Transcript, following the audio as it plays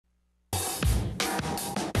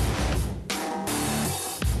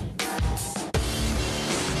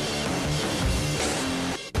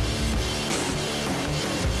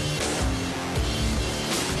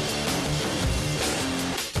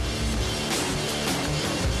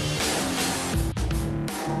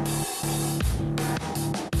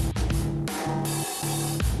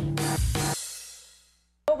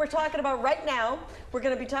we're talking about right now. We're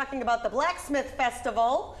going to be talking about the Blacksmith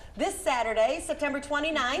Festival this Saturday, September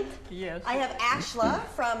 29th. Yes. I have Ashla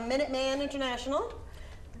from Minuteman International,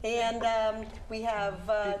 and we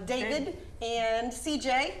have David and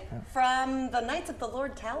CJ from the Knights of the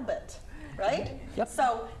Lord Talbot, right? Yep.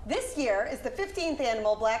 So this year is the 15th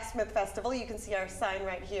annual Blacksmith Festival. You can see our sign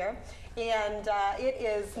right here. And it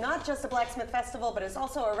is not just a blacksmith festival, but it's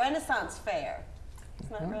also a Renaissance fair.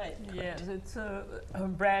 Isn't that right? Yes, it's a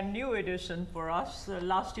brand new edition for us.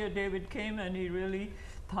 Last year David came and he really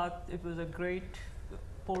thought it was a great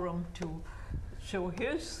forum to show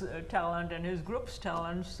his talent and his group's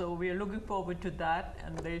talent. So we are looking forward to that.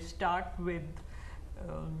 And they start with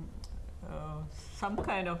some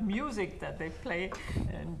kind of music that they play,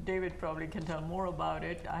 and David probably can tell more about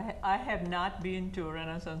it. I have not been to a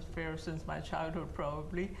Renaissance fair since my childhood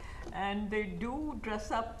probably, and they do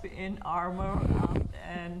dress up in armor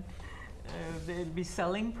and they'll be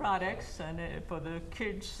selling products, and for the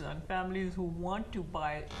kids and families who want to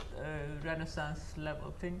buy Renaissance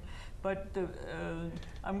level thing. But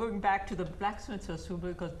I'm going back to the Blacksmith Festival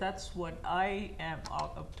because that's what I am.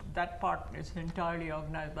 That part is entirely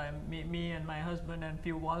organized by me and my husband and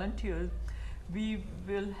few volunteers. We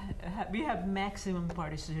have maximum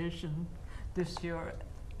participation this year.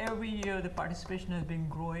 Every year the participation has been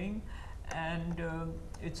growing, and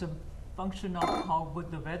it's a function of how good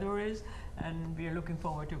the weather is. And we are looking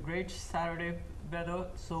forward to great Saturday weather.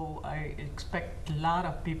 So I expect a lot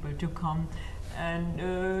of people to come.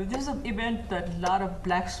 And this is an event that a lot of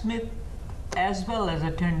blacksmith as well as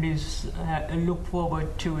attendees look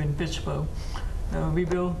forward to in Fitchburg. We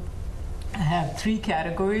will have 3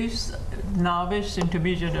 categories: novice,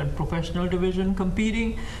 intermediate, and professional division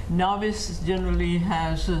competing. Novice generally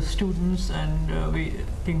has students, and we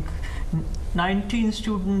think 19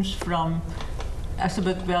 students from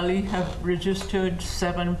Elizabeth Valley have registered,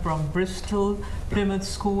 7 from Bristol, Plymouth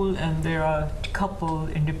School, and there are a couple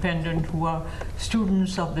independent who are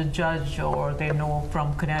students of the judge or they know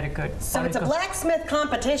from Connecticut. So it's a blacksmith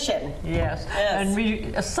competition. Yes. And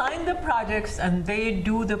we assign the projects and they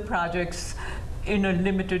do the projects in a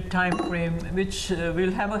limited time frame, which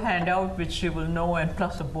we'll have a handout which you will know, and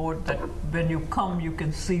plus a board that when you come you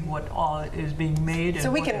can see what all is being made. So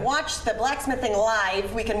we can watch the blacksmithing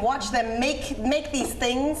live. We can watch them make these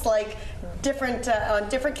things like different on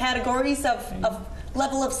different categories of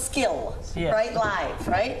level of skill, yes. Right? Live,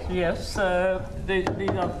 right? Yes, these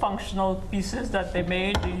are functional pieces that they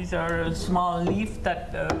made. These are a small leaf that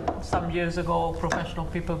some years ago professional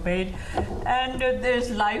people made. And there's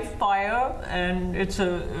live fire, and it's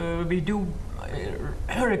we do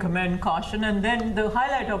recommend caution. And then the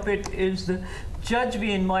highlight of it is the judge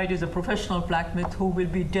we invite is a professional blacksmith who will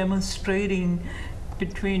be demonstrating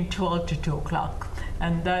between 12 to 2 o'clock.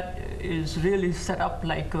 And that is really set up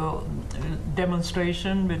like a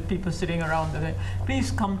demonstration with people sitting around the. Please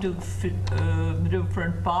come to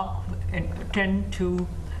Riverfront Park, and 10 to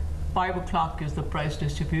 5 o'clock is the prize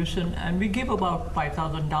distribution, and we give about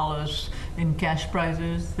 $5,000 in cash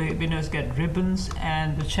prizes. The winners get ribbons,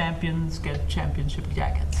 and the champions get championship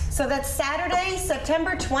jackets. So that's Saturday,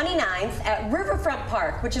 September 29th at Riverfront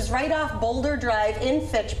Park, which is right off Boulder Drive in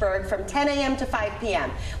Fitchburg from 10 a.m. to 5 p.m.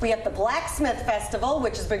 We have the Blacksmith Festival,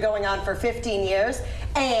 which has been going on for 15 years.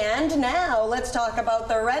 And now let's talk about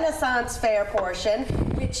the Renaissance Fair portion,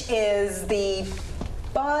 which is the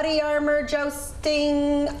body armor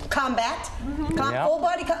jousting combat. Full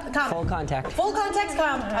body combat. Full contact. Full contact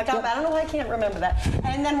combat. I don't know why I can't remember that.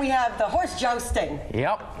 And then we have the horse jousting.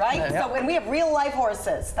 Yep. Right? Yep. So, and we have real life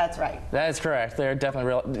horses. That's right. That is correct. They're definitely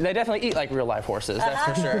real. They definitely eat like real life horses.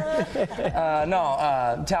 That's for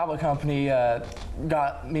sure. Talbot Company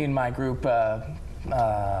got me and my group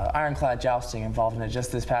ironclad jousting involved in it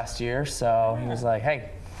just this past year. So he was like, "Hey,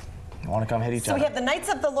 you want to come hit each other?" So we have the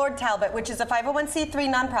Knights of the Lord Talbot, which is a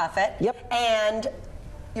 501c3 nonprofit. Yep. And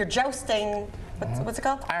you're jousting, what's it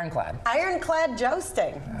called? Ironclad. Ironclad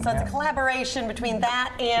jousting. So it's a collaboration between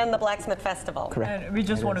that and the Blacksmith Festival. Correct. And we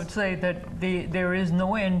just want to say that there is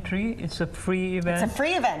no entry. It's a free event. It's a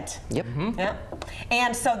free event. Yep. Yep.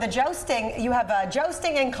 And so the jousting, you have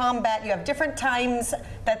jousting and combat. You have different times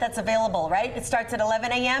that's available, right? It starts at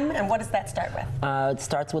 11 a.m. And what does that start with? It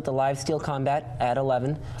starts with the live steel combat at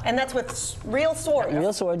 11. And that's with real swords.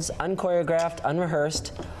 Real swords, unchoreographed,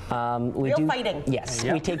 unrehearsed. Real fighting. Yes.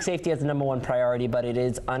 Yep. We take safety as the #1 priority, but it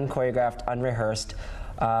is unchoreographed, unrehearsed.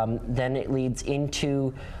 Then it leads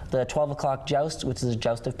into the 12 o'clock joust, which is a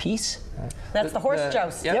joust of peace. That's the horse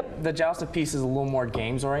joust. Yep. The joust of peace is a little more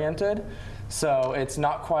games oriented. So it's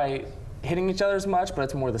not quite hitting each other as much, but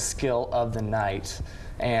it's more the skill of the knight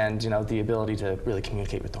and, you know, the ability to really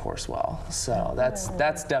communicate with the horse well. So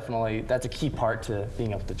that's definitely a key part to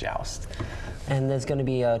being able to joust. And there's going to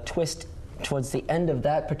be a twist towards the end of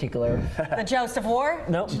that particular. The joust of war?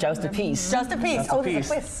 No, joust of peace. Joust of peace. Oh, there's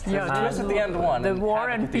a twist. Yeah, Twist at the end one. The war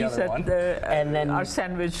and havoc at the peace other at one. And then- are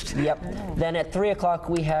sandwiched. Yep. Then at 3 o'clock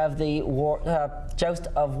we have the joust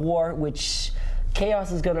of war, which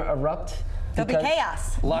chaos is going to erupt. There'll be because,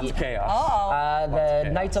 chaos. Lots of chaos. Uh-oh. The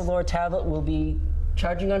chaos. Knights of Lore Tablet will be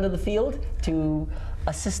charging onto the field to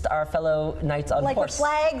assist our fellow knights on Like with horse.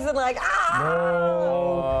 flags and like,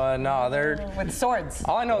 No, they're. with swords.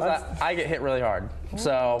 All I know is that I get hit really hard.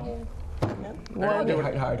 So. Well,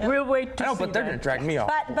 hard. We'll wait to I know, see but they're that. going to drag me off.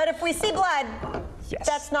 But if we see blood, Yes.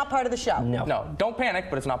 that's not part of the show. No. No, don't panic,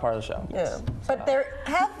 but it's not part of the show. Yeah. But there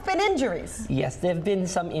have been injuries. Yes, there have been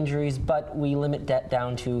some injuries, but we limit that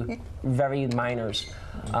down to very minors.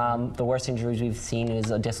 The worst injuries we've seen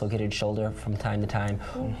is a dislocated shoulder from time to time,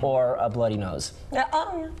 or a bloody nose. Yeah.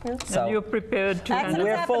 Oh, yeah. So And you're prepared to Accidents handle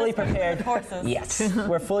we're happen, fully especially prepared. with horses. Yes,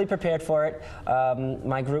 we're fully prepared for it.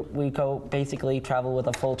 My group, we go basically travel with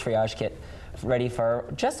a full triage kit, ready for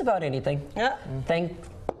just about anything. Yeah.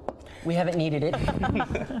 We haven't needed it,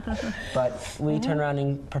 but we turn around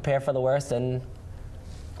and prepare for the worst and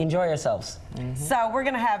enjoy ourselves. So we're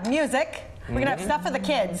gonna have music. We're gonna have stuff for the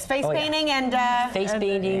kids, face Oh, yeah. painting and. Face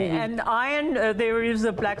painting. And Iron, there is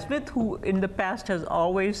a blacksmith who in the past has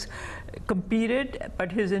always competed,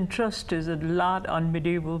 but his interest is a lot on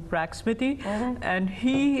medieval blacksmithing, and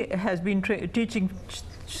he has been teaching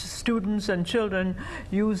students and children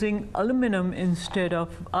using aluminum instead of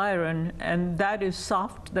iron, and that is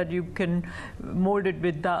soft, that you can mold it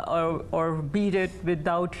without or beat it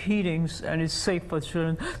without heatings, and it's safe for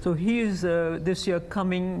children. So he is this year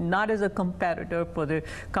coming not as a competitor for the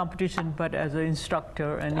competition, but as an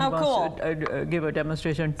instructor, and he Oh, wants to give a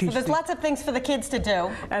demonstration. So Teach there's the- lots of things for the kids to do.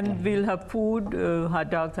 and we'll have food, hot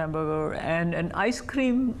dogs, hamburger, and an ice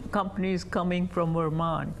cream company is coming from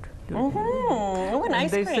Vermont. Oh, an And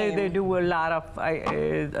ice they cream. say they do a lot of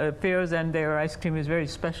fairs, and their ice cream is very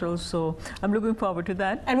special. So I'm looking forward to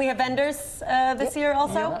that. And we have vendors this year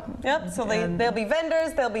also. Yep. So there'll be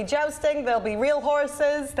vendors, there'll be jousting, there'll be real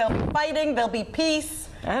horses, there'll be fighting, there'll be peace.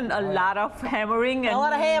 And a lot of hammering and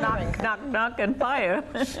lot of hammering. knock, and fire.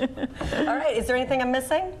 All right. Is there anything I'm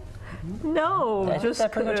missing? No, I think just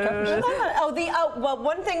that pretty much covers it. Well,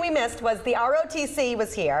 one thing we missed was the ROTC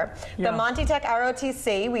was here. Yeah. The Monty Tech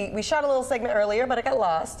ROTC. We shot a little segment earlier, but it got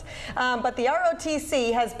lost. But the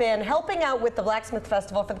ROTC has been helping out with the Blacksmith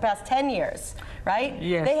Festival for the past 10 years, right?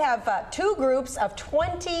 Yes. They have 2 groups of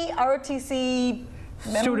 20 ROTC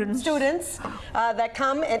students that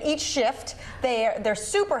come in each shift. They're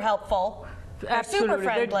super helpful. They're super Absolutely,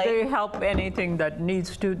 friendly. they help anything that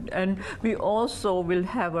needs to, and we also will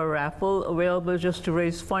have a raffle available just to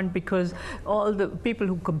raise fund, because all the people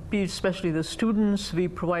who compete, especially the students, we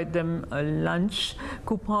provide them a lunch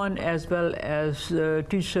coupon as well as a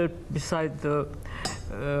T-shirt beside the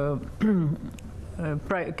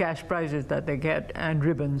cash prizes that they get and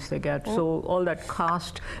ribbons they get. So all that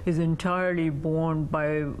cost is entirely borne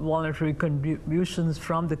by voluntary contributions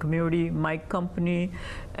from the community, my company,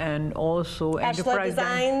 and also Ashland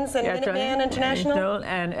Designs and Minuteman International?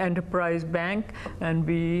 and Enterprise Bank, and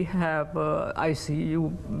we have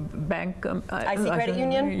ICU Bank. IC Credit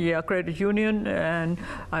Union? Yeah, Credit Union, and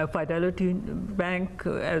Fidelity Bank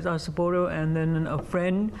as our supporter, and then a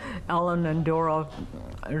friend, Alan and Dora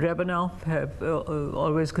Rebanoff, have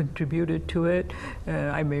always contributed to it.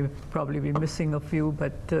 I may probably be missing a few,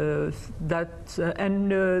 but that's,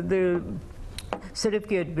 the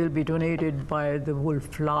certificate will be donated by the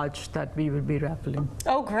Wolf Lodge that we will be raffling.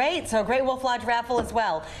 Oh, great. So Great Wolf Lodge raffle as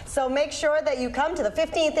well. So make sure that you come to the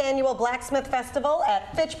 15th Annual Blacksmith Festival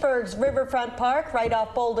at Fitchburg's Riverfront Park, right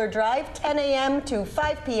off Boulder Drive, 10 a.m. to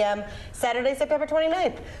 5 p.m., Saturday, September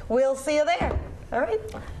 29th. We'll see you there. All right?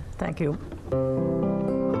 Thank you.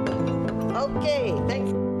 Okay,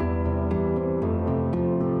 thanks.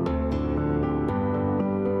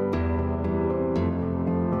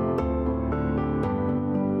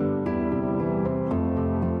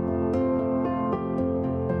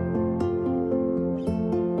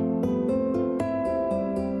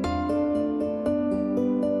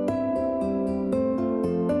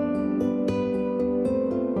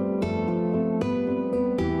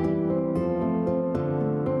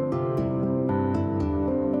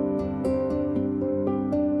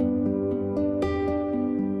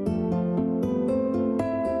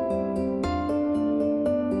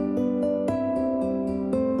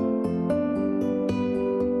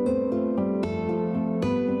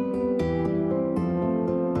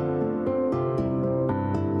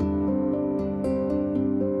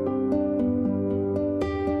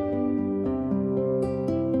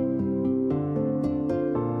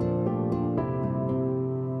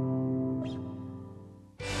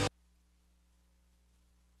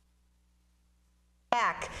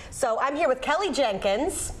 So I'm here with Kelly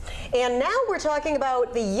Jenkins, and now we're talking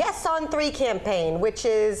about the Yes on 3 campaign, which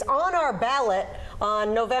is on our ballot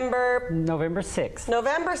on November 6th.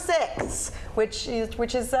 November 6th,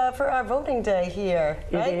 which is for our voting day here,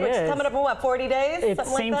 right? It Which is is. coming up in what, 40 days? It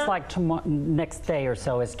Something seems like that? like next day or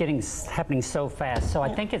so. It's happening so fast. So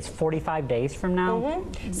I think it's 45 days from now.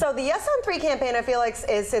 So the Yes on 3 campaign, I feel like,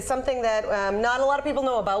 is something that not a lot of people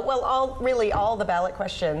know about. Well, all the ballot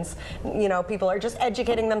questions, you know, people are just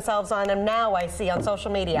educating themselves on them now, I see, on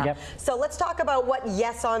social media. Yep. So let's talk about what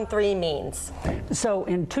Yes on 3 means. So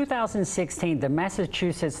in 2016, the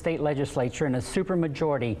Massachusetts State Legislature in a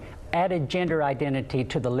supermajority added gender identity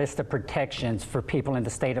to the list of protections for people in the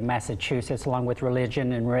state of Massachusetts, along with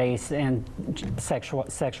religion and race and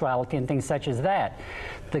sexuality and things such as that.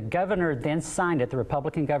 The governor then signed it, the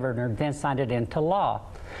Republican governor then signed it into law.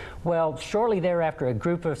 Well, shortly thereafter, a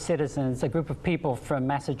group of citizens, a group of people from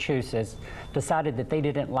Massachusetts decided that they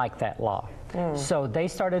didn't like that law. So they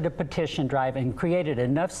started a petition drive and created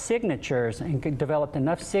enough signatures and developed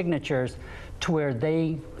enough signatures to where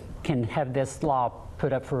they can have this law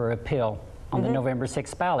put up for appeal on the November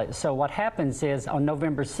 6th ballot. So what happens is on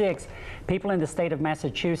November 6th, people in the state of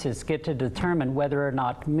Massachusetts get to determine whether or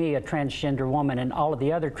not me, a transgender woman, and all of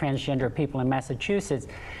the other transgender people in Massachusetts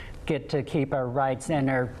get to keep our rights and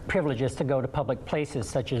our privileges to go to public places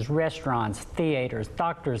such as restaurants, theaters,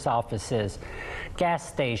 doctors' offices, gas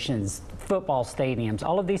stations, football stadiums.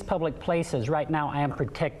 All of these public places, right now I am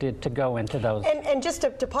protected to go into those. And just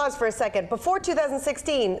to pause for a second, before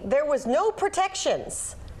 2016, there was no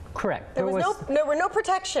protections. Correct. There were no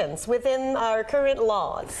protections within our current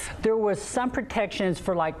laws. There was some protections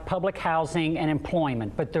for like public housing and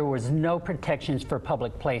employment, but there was no protections for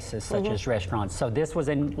public places such as restaurants. So this was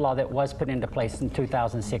a law that was put into place in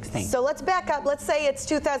 2016. So let's back up. Let's say it's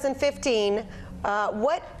 2015.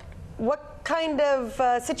 What kind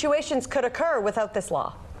of situations could occur without this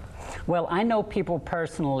law? Well, I know people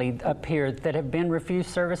personally up here that have been refused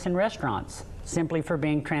service in restaurants simply for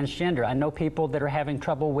being transgender. I know people that are having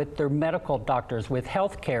trouble with their medical doctors, with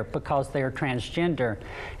health care because they are transgender,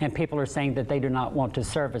 and people are saying that they do not want to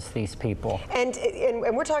service these people. And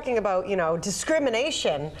we're talking about, you know,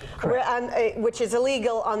 discrimination, which is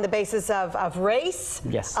illegal on the basis of race,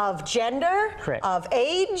 Yes. of gender, Correct. of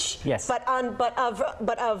age, Yes. but of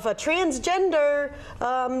a transgender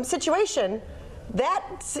situation. That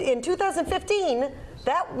in 2015,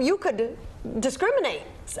 that you could discriminate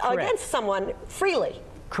against someone freely.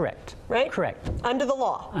 Correct. Right? Correct. Under the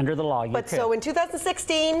law. Under the law, you But could. so in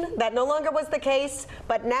 2016, that no longer was the case,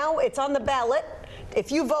 but now it's on the ballot.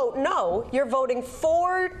 If you vote no, you're voting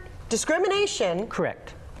for discrimination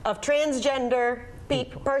Correct. of transgender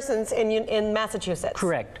persons in Massachusetts.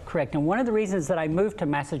 Correct, correct. And one of the reasons that I moved to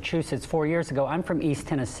Massachusetts 4 years ago, I'm from East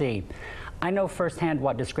Tennessee. I know firsthand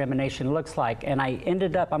what discrimination looks like, and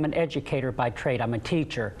I'm an educator by trade, I'm a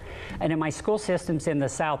teacher. And in my school systems in the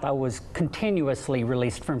South, I was continuously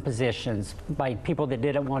released from positions by people that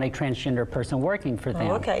didn't want a transgender person working for them.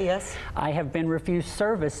 Oh, okay, yes. I have been refused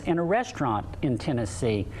service in a restaurant in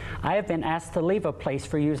Tennessee. I have been asked to leave a place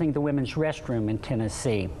for using the women's restroom in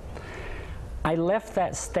Tennessee. I left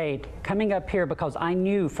that state coming up here because I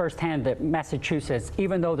knew firsthand that Massachusetts,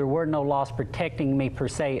 even though there were no laws protecting me per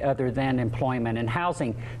se other than employment and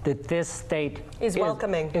housing, that this state is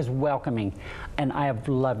welcoming. And I have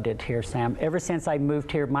loved it here, Sam. Ever since I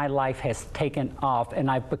moved here, my life has taken off, and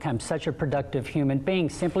I've become such a productive human being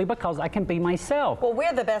simply because I can be myself. Well,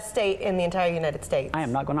 we're the best state in the entire United States. I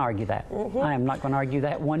am not going to argue that. I am not going to argue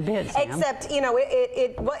that one bit, Sam. Except, you know,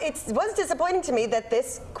 it was disappointing to me that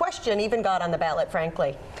this question even got on the ballot,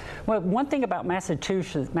 frankly. Well, one thing about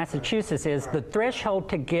Massachusetts is the threshold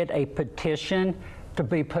to get a petition to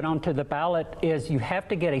be put onto the ballot is you have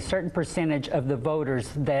to get a certain percentage of the voters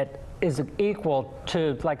that is equal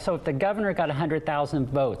to, like, so if the governor got 100,000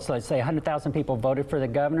 votes, let's say 100,000 people voted for the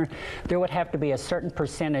governor, there would have to be a certain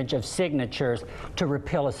percentage of signatures to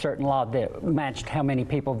repeal a certain law that matched how many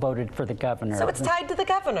people voted for the governor. So it's tied to the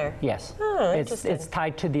governor? Yes. Oh, it's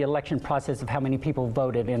tied to the election process of how many people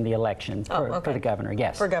voted in the election for the governor,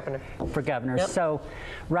 yes. For governor. For governor. Yep. So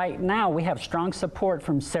right now we have strong support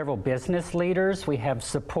from several business leaders. We have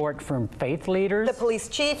support from faith leaders. The police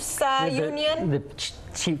chiefs union? The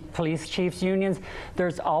police chiefs unions.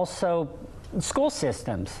 There's also school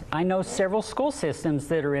systems. I know several school systems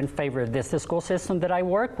that are in favor of this. The school system that I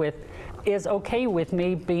work with is okay with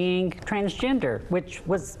me being transgender, which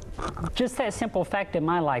was just that simple fact in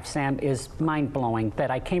my life, Sam, is mind-blowing,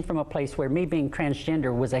 that I came from a place where me being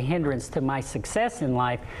transgender was a hindrance to my success in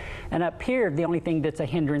life. And up here, the only thing that's a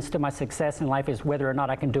hindrance to my success in life is whether or not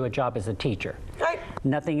I can do a job as a teacher. Right.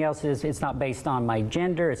 Nothing else is, it's not based on my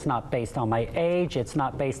gender, it's not based on my age, it's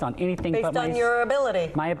not based on anything Based but on your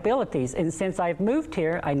ability. my abilities. And since I've moved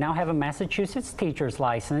here, I now have a Massachusetts teacher's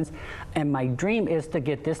license, and my dream is to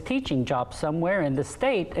get this teaching job somewhere in the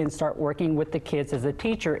state and start working with the kids as a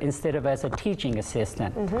teacher instead of as a teaching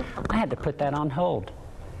assistant. I had to put that on hold.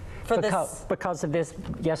 Because of this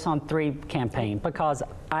Yes on 3 campaign, because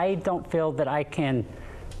I don't feel that I can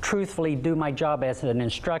truthfully do my job as an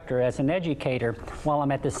instructor, as an educator, while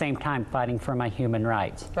I'm at the same time fighting for my human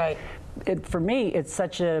rights. Right. For me, it's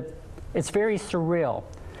very surreal.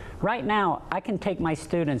 Right now, I can take my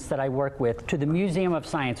students that I work with to the Museum of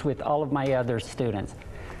Science with all of my other students.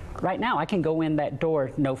 Right now, I can go in that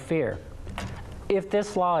door, no fear. If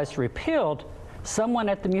this law is repealed, someone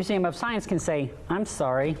at the Museum of Science can say, I'm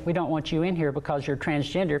sorry, we don't want you in here because you're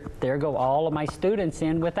transgender. There go all of my students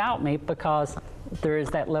in without me, because there is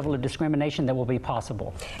that level of discrimination that will be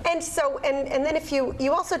possible. And so, and then if you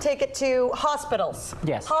also take it to hospitals.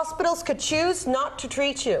 Yes. Hospitals could choose not to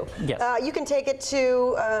treat you. Yes. You can take it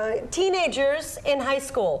to teenagers in high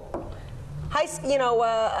school. I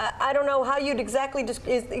don't know how you'd exactly,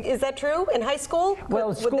 is that true in high school? Well,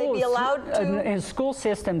 would they be allowed to? In school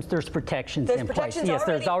systems, there's protections There's in protections place. Yes,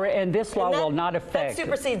 there's already, and this law will not affect. That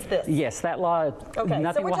supersedes this. Yes, that law, Okay,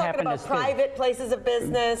 nothing so we're will talking happen about to private places of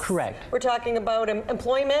business. Correct. We're talking about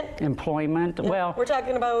employment. employment. Well, We're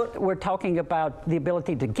talking about the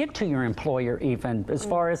ability to get to your employer, even as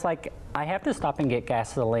far as like, I have to stop and get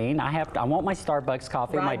gasoline. I want my Starbucks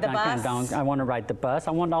coffee, my Ride the Dunkin' bus. Donuts. I want to ride the bus.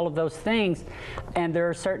 I want all of those things. And there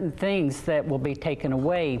are certain things that will be taken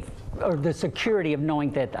away, or the security of knowing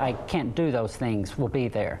that I can't do those things will be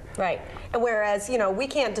there. Right. And whereas, we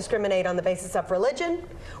can't discriminate on the basis of religion.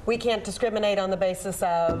 We can't discriminate on the basis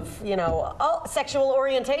of, sexual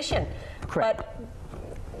orientation. Correct.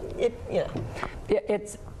 But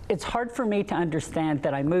It's hard for me to understand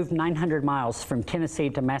that I moved 900 miles from Tennessee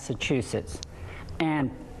to Massachusetts,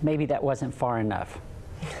 and maybe that wasn't far enough.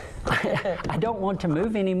 I don't want to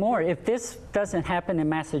move anymore. If this doesn't happen in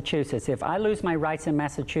Massachusetts, if I lose my rights in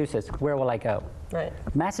Massachusetts, where will I go? Right.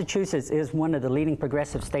 Massachusetts is one of the leading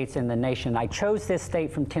progressive states in the nation. I chose this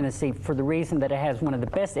state from Tennessee for the reason that it has one of the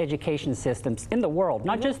best education systems in the world,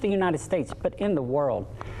 not just the United States, but in the world.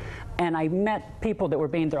 And I met people that were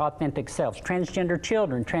being their authentic selves, transgender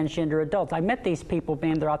children, transgender adults. I met these people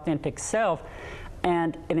being their authentic self,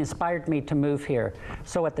 and it inspired me to move here.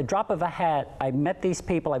 So at the drop of a hat, I met these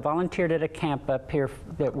people. I volunteered at a camp up here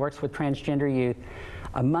that works with transgender youth.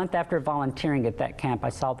 A month after volunteering at that camp, I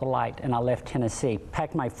saw the light and I left Tennessee.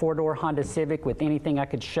 Packed my 4-door Honda Civic with anything I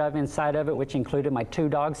could shove inside of it, which included my 2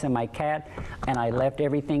 dogs and my cat, and I left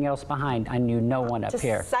everything else behind. I knew no one up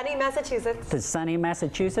here. To sunny Massachusetts. To sunny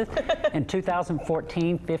Massachusetts. In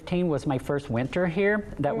 2014-15 was my first winter here.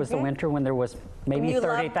 That was the winter when there was maybe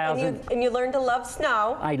 30,000. And you learned to love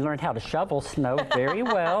snow. I learned how to shovel snow very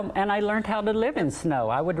well, and I learned how to live in snow.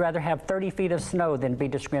 I would rather have 30 feet of snow than be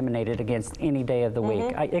discriminated against any day of the week.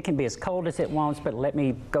 It can be as cold as it wants, but let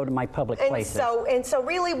me go to my public places. And so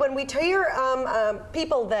really, when we hear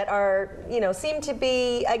people that are, seem to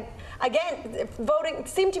be, again,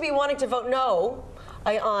 seem to be wanting to vote no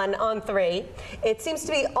on 3, it seems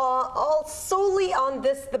to be all solely on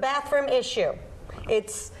the bathroom issue.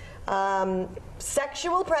 It's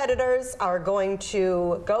sexual predators are going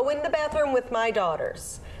to go in the bathroom with my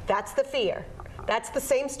daughters. That's the fear. That's the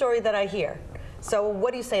same story that I hear. So what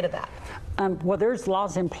do you say to that? Well, there's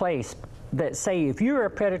laws in place that say if you're a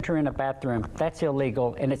predator in a bathroom, that's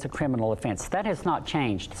illegal and it's a criminal offense. That has not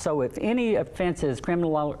changed. So if any offense is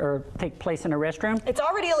criminal or take place in a restroom, it's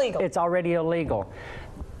already illegal. It's already illegal.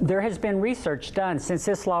 There has been research done since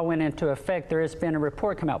this law went into effect. There has been a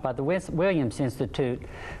report come out by the Williams Institute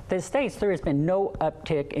that states there has been no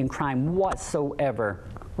uptick in crime whatsoever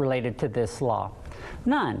related to this law.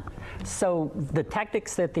 None. So the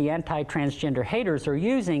tactics that the anti-transgender haters are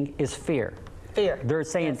using is fear. Fear. They're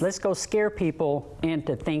saying, let's go scare people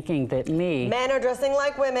into thinking that men are dressing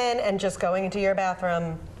like women and just going into your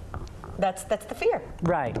bathroom. That's the fear.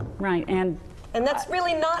 Right. And that's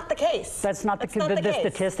really not the case. That's not the case. The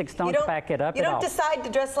statistics don't back it up You at don't all. decide to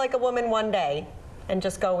dress like a woman one day and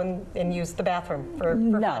just go and use the bathroom for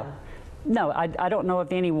fun. No, I don't know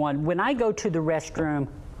of anyone. When I go to the restroom,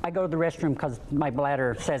 I go to the restroom because my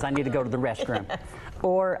bladder says I need to go to the restroom.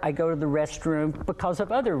 Or I go to the restroom because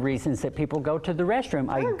of other reasons that people go to the restroom.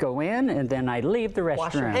 I go in and then I leave the restroom.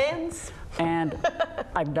 Wash your hands. And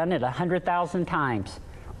I've done it 100,000 times.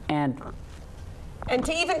 And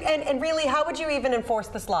really, how would you even enforce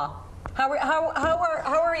this law? How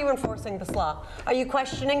are you enforcing this law? Are you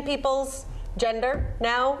questioning people's gender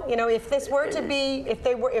now? If this were to be,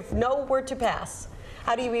 if no were to pass,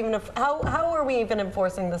 How do you even, how are we even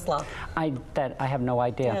enforcing this law? I have no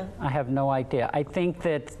idea. Yeah. I have no idea. I think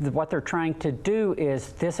that what they're trying to do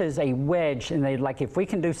is, this is a wedge, and they like, if we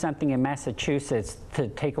can do something in Massachusetts to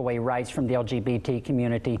take away rights from the LGBT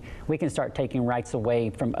community, we can start taking rights away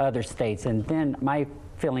from other states. And then my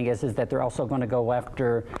feeling is that they're also going to go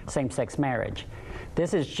after same-sex marriage.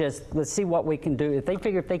 This is just, let's see what we can do. If they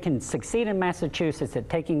figure if they can succeed in Massachusetts at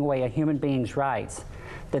taking away a human being's rights,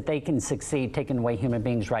 that they can succeed taking away human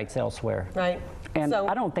beings' rights elsewhere. Right. And So-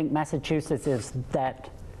 I don't think Massachusetts is that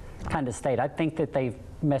kind of state. I think that they've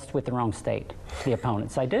messed with the wrong state, the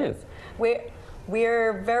opponents. I do. We're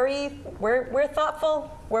thoughtful,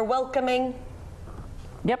 we're welcoming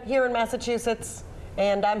Yep. here in Massachusetts,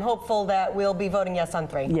 and I'm hopeful that we'll be voting yes on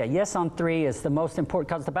 3. Yeah, yes on 3 is the most important,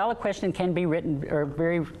 because the ballot question can be written, or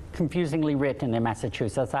very confusingly written in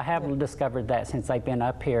Massachusetts. I have discovered that since I've been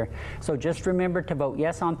up here. So just remember to vote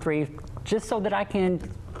yes on 3, just so that I can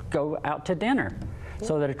go out to dinner.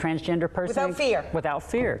 So that a transgender person... Without fear. Without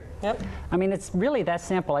fear. Yep. I mean, it's really that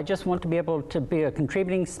simple. I just want to be able to be a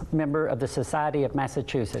contributing member of the Society of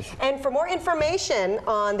Massachusetts. And for more information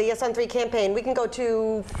on the Yes on 3 campaign, we can go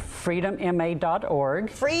to freedomma.org.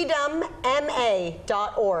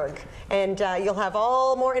 freedomma.org, and you'll have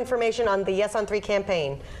all more information on the Yes on 3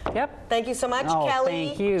 campaign. Yep. Thank you so much, Oh, Kelly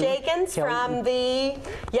thank you. Jenkins Kelly. from the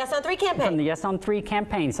Yes on 3 campaign. From the Yes on 3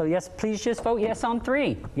 campaign. So yes, please just vote yes on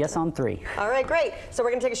 3. Yes on 3. All right, great. So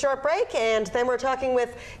we're going to take a short break, and then we're talking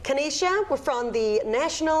with Kanisha. We're from the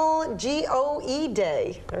National G.O.E.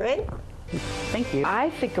 Day. All right? Thank you. I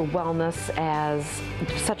think of wellness as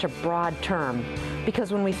such a broad term,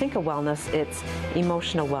 because when we think of wellness, it's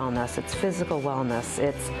emotional wellness, it's physical wellness,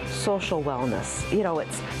 it's social wellness. You know,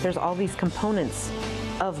 there's all these components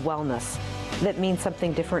of wellness that mean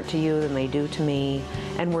something different to you than they do to me.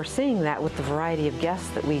 And we're seeing that with the variety of guests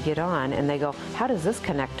that we get on, and they go, how does this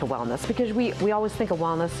connect to wellness? Because we always think of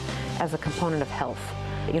wellness as a component of health.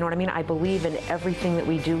 You know what I mean? I believe in everything that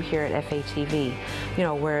we do here at FATV, you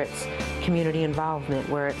know, where it's community involvement,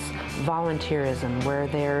 where it's volunteerism, where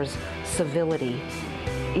there's civility,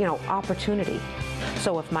 you know, opportunity.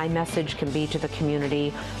 So if my message can be to the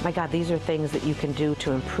community, my God, these are things that you can do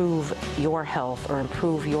to improve your health or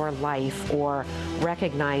improve your life, or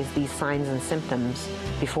recognize these signs and symptoms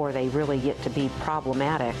before they really get to be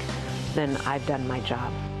problematic, then I've done my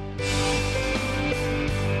job.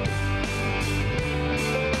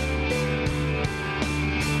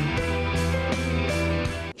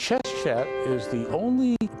 Chess Chat is the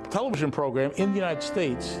only television program in the United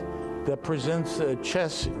States that presents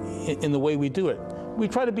chess in the way we do it. We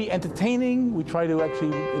try to be entertaining, we try to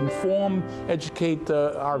actually inform, educate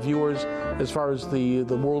our viewers as far as the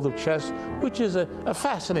world of chess, which is a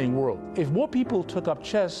fascinating world. If more people took up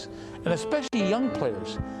chess, and especially young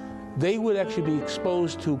players, they would actually be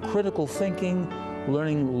exposed to critical thinking,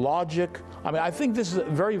 learning logic. I mean, I think this is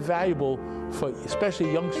very valuable for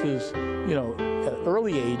especially youngsters, you know, at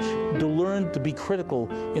early age, to learn to be critical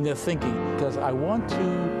in their thinking. Because I want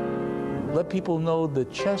to let people know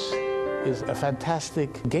that chess is a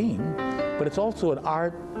fantastic game, but it's also an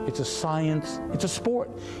art, it's a science, it's a sport.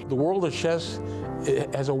 The world of chess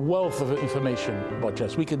has a wealth of information about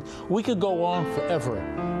chess. We could go on forever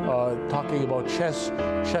talking about chess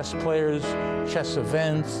players, chess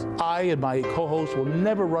events. I and my co-host will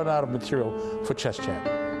never run out of material for Chess Chat.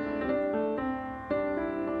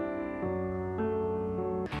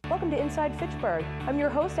 Welcome to Inside Fitchburg. I'm your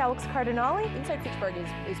host, Alex Cardinale. Inside Fitchburg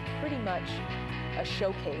is pretty much a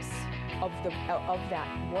showcase of that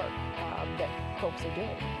work that folks are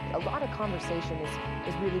doing. A lot of conversation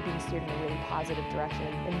is really being steered in a really positive direction,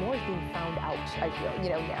 and more is being found out, I feel,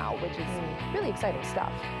 you know, now, which is really exciting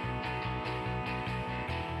stuff.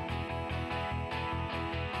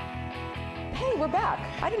 Hey, we're back.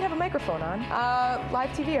 I didn't have a microphone on.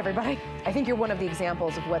 Live TV, everybody. I think you're one of the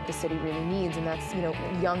examples of what the city really needs, and that's, you know,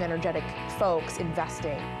 young, energetic folks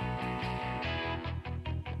investing.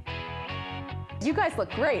 You guys look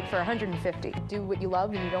great for 150. Do what you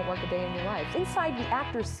love and you don't work a day in your life. Inside the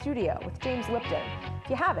Actors Studio with James Lipton. If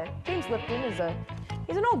you haven't, James Lipton is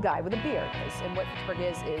he's an old guy with a beard. And what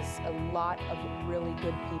Fitchburg is a lot of really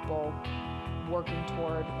good people working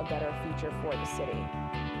toward a better future for the city.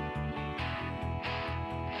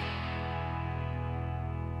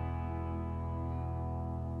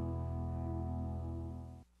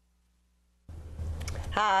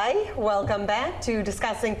 Hi, welcome back to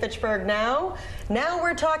Discussing Fitchburg Now. Now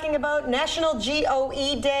we're talking about National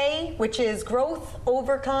G.O.E. Day, which is Growth,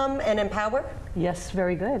 Overcome, and Empower. Yes,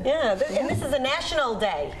 very good. Yeah, and this is a national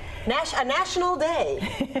day. A national day,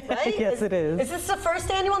 right? Yes, it is. Is this the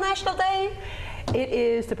first annual National Day? It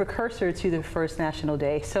is the precursor to the first National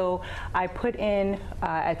Day. So I put in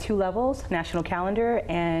at 2 levels, National Calendar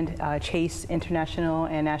and Chase International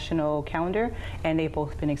and National Calendar, and they've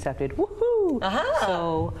both been accepted. Woohoo!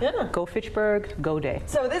 So go Fitchburg, go day.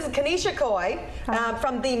 So this is Kenesha Coy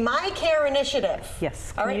from the My Care Initiative.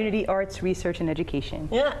 Yes, All right. Community Arts Research and Education.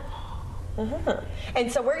 Yeah. And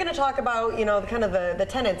so we're going to talk about, you know, kind of the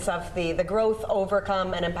tenets of the Growth,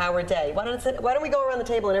 Overcome, and Empower Day. Why don't we go around the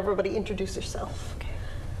table and everybody introduce yourself? Okay.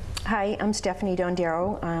 Hi, I'm Stephanie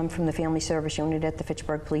Dondero. I'm from the Family Service Unit at the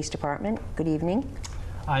Fitchburg Police Department. Good evening.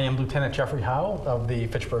 I am Lieutenant Jeffrey Howell of the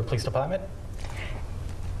Fitchburg Police Department.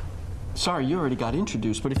 Sorry, you already got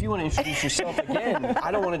introduced, but if you want to introduce yourself again,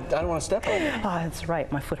 I don't want to step on you. That's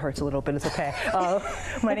right. My foot hurts a little bit. It's okay.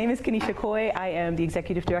 My name is Kenesha Coy. I am the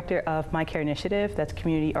Executive Director of My Care Initiative. That's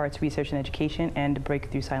Community Arts Research and Education and the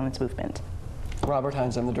Breakthrough Silence Movement. Robert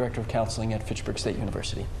Hines, I'm the Director of Counseling at Fitchburg State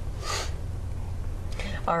University.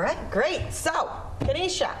 All right, great. So,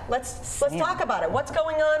 Kenesha, let's talk about it. What's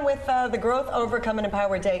going on with the Growth, Overcome, and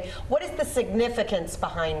Empower Day? What is the significance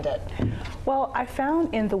behind it? Well, I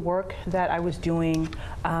found in the work that I was doing,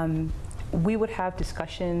 we would have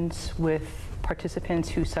discussions with participants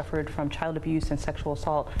who suffered from child abuse and sexual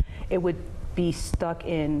assault. It would be stuck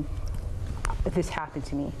in, this happened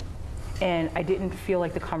to me. And I didn't feel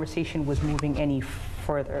like the conversation was moving any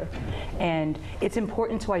further. And it's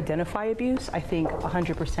important to identify abuse, I think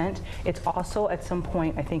 100%. It's also at some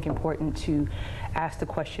point, I think, important to ask the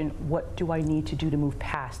question, what do I need to do to move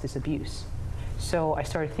past this abuse? So I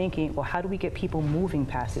started thinking, well, how do we get people moving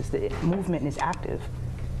past this? The movement is active.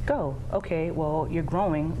 Go, okay, well, you're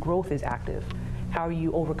growing, growth is active. How are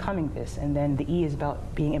you overcoming this? And then the E is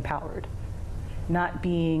about being empowered, not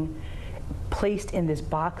being placed in this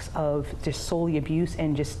box of just solely abuse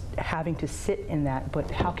and just having to sit in that, but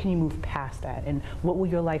how can you move past that? And what will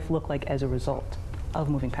your life look like as a result of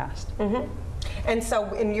moving past? And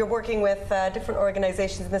so you're working with different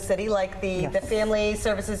organizations in the city, like the Family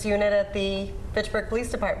Services Unit at the Fitchburg Police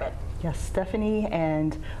Department. Yes, Stephanie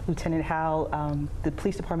and Lieutenant Howell, the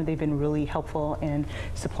police department, they've been really helpful in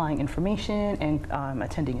supplying information and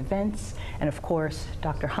attending events. And of course,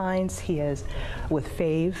 Dr. Hines, he has, with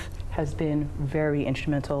FAVE, has been very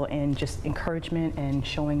instrumental in just encouragement and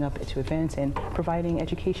showing up to events and providing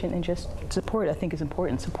education and just support, I think, is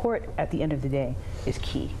important. Support at the end of the day is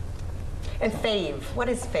key. And FAVE, what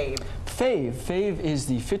is FAVE? FAVE is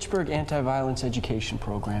the Fitchburg Anti-Violence Education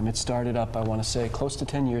Program. It started up, I want to say, close to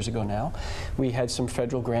 10 years ago now. We had some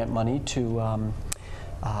federal grant money to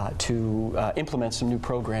implement some new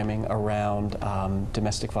programming around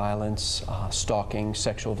domestic violence, stalking,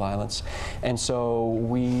 sexual violence. And so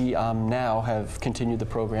we now have continued the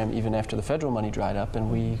program even after the federal money dried up,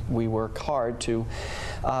 and we work hard to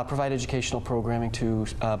provide educational programming to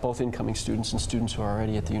both incoming students and students who are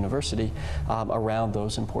already at the university around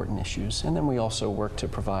those important issues. And then we also work to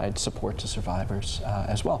provide support to survivors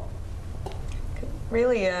as well.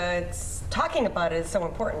 Really, it's talking about it is so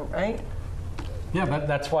important, right? Yeah,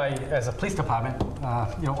 that's why, as a police department,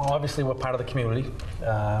 you know, obviously we're part of the community.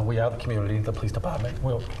 We are the community, the police department.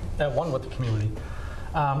 We're at one with the community.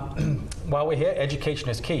 While we're here, education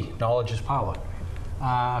is key. Knowledge is power.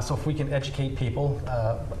 So if we can educate people,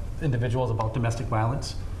 individuals, about domestic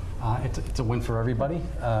violence, it's a win for everybody.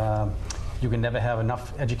 You can never have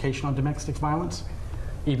enough education on domestic violence.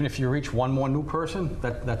 Even if you reach one more new person,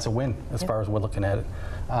 that's a win as far as we're looking at it.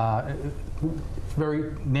 It's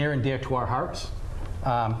very near and dear to our hearts.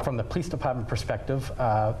 From the police department perspective,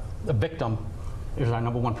 the victim is our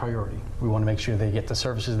 #1 priority. We want to make sure they get the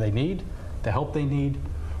services they need, the help they need,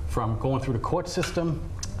 from going through the court system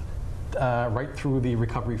right through the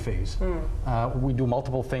recovery phase. We do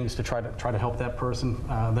multiple things to try to help that person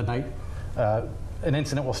the night. An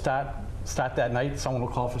incident will start that night. Someone will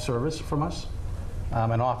call for service from us.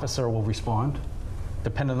 An officer will respond.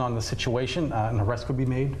 Depending on the situation, an arrest could be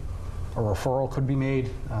made, a referral could be made.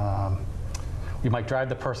 We might drive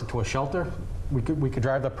the person to a shelter. We could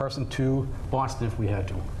drive the person to Boston if we had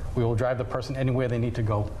to. We will drive the person anywhere they need to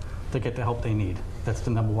go to get the help they need. That's the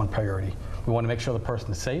 #1 priority. We want to make sure the person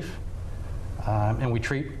is safe, and we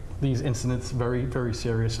treat these incidents very, very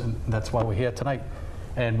serious, and that's why we're here tonight.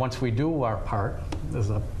 And once we do our part, there's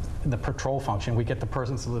the patrol function. We get the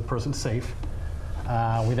person so the person's safe.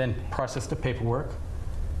 We then process the paperwork,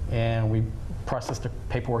 and we process the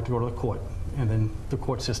paperwork to go to the court, and then the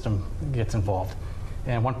court system gets involved.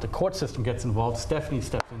 And once the court system gets involved, Stephanie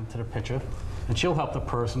steps into the picture, and she'll help the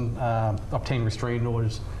person obtain restraining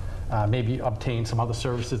orders, maybe obtain some other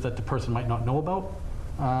services that the person might not know about.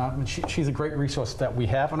 And she's a great resource that we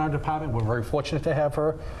have in our department. We're very fortunate to have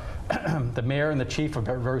her. The mayor and the chief are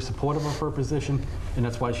very supportive of her position, and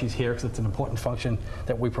that's why she's here, because it's an important function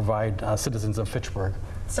that we provide citizens of Fitchburg.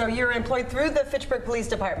 So you're employed through the Fitchburg Police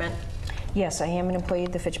Department? Yes, I am an employee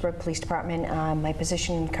of the Fitchburg Police Department. My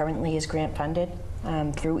position currently is grant funded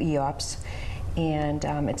through EOPS, and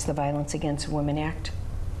it's the Violence Against Women Act.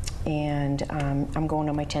 And I'm going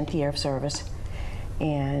on my 10th year of service,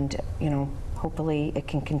 and hopefully it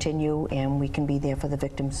can continue and we can be there for the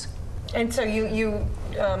victims. And so you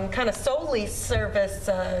kind of solely service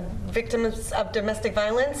victims of domestic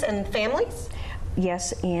violence and families?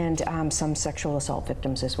 Yes, and some sexual assault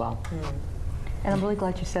victims as well. And I'm really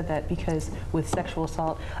glad you said that, because with sexual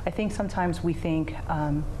assault, I think sometimes we think,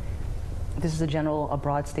 this is a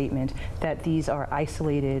broad statement, that these are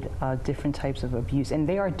isolated different types of abuse. And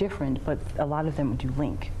they are different, but a lot of them do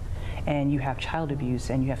link. And you have child abuse,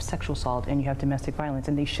 and you have sexual assault, and you have domestic violence,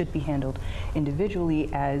 and they should be handled individually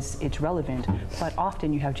as it's relevant. But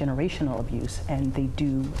often you have generational abuse, and they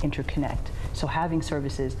do interconnect. So having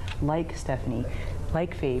services like Stephanie,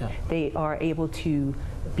 like Faith, they are able to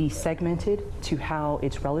be segmented to how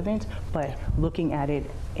it's relevant, but looking at it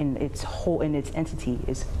in its whole, in its entity,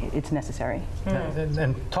 it's necessary.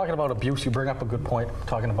 And talking about abuse, you bring up a good point,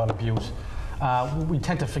 talking about abuse. We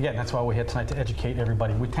tend to forget, and that's why we're here tonight, to educate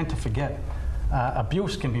everybody. We tend to forget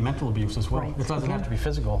abuse can be mental abuse as well. Right. It doesn't have to be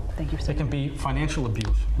physical. Thank you for saying that. It can be financial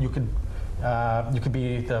abuse. You could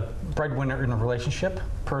be the breadwinner in a relationship,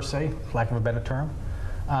 per se, lack of a better term,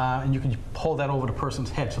 and you can hold that over the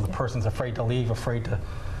person's head, so the person's afraid to leave, afraid to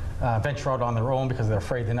venture out on their own because they're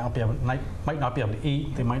afraid they might not be able to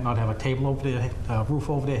eat, they might not have a table over their roof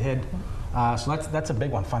over their head. So that's a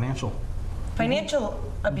big one, financial. Financial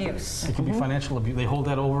abuse. It can be financial abuse. They hold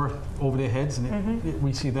that over their heads, and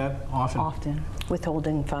we see that often. Often.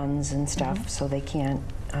 Withholding funds and stuff, so they can't,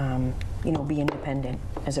 be independent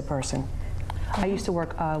as a person. I used to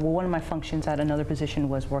work, one of my functions at another position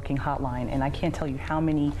was working hotline, and I can't tell you how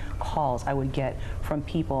many calls I would get from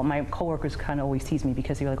people. My coworkers kind of always tease me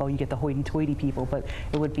because they were like, oh, you get the hoity-toity people, but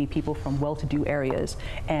it would be people from well-to-do areas,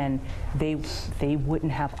 and they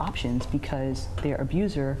wouldn't have options because their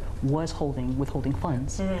abuser was withholding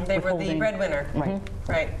funds. They were the breadwinner. Right.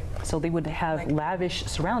 Right. So they would have lavish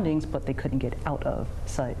surroundings, but they couldn't get out of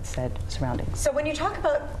said surroundings. So when you talk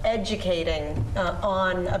about educating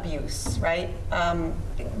on abuse, right,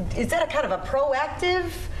 is that a kind of a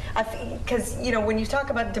proactive? Because when you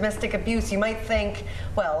talk about domestic abuse, you might think,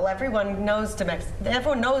 well, everyone knows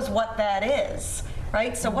what that is,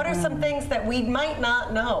 right? So what are some things that we might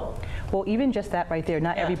not know? Well, even just that right there,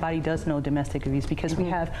 not everybody does know domestic abuse, because we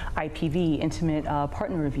have IPV, intimate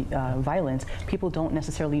partner violence. People don't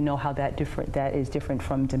necessarily know how that is different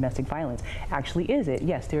from domestic violence. Actually, is it?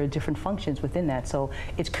 Yes, there are different functions within that. So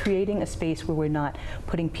it's creating a space where we're not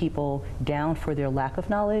putting people down for their lack of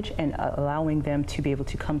knowledge, and allowing them to be able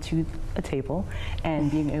to come to a table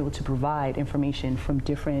and being able to provide information from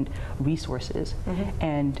different resources.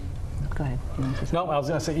 And go ahead. No, I was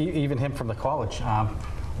going to say, even him from the college.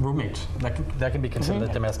 Roommates, that can be considered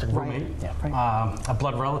a domestic roommate. A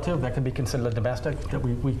blood relative, that can be considered a domestic, that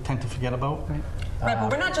we tend to forget about. Right, but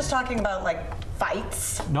we're not just talking about like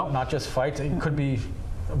fights. No, not just fights. It could be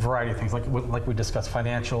a variety of things, like we discussed: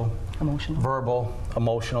 financial, emotional, verbal,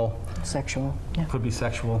 emotional, sexual. Could be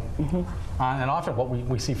sexual. And often what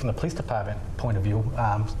we see from the police department point of view,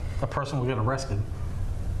 a person will get arrested.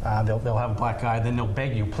 They'll have a black eye, then they'll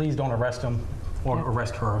beg you, please don't arrest him or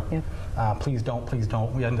arrest her. Please don't, please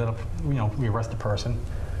don't. We ended up, we arrest the person.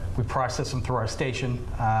 We process them through our station.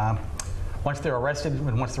 Once they're arrested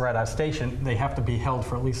and once they're at our station, they have to be held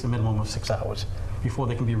for at least a minimum of 6 hours before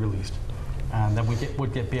they can be released. And then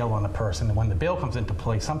we'd get bail on the person. And when the bail comes into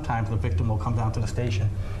play, sometimes the victim will come down to the station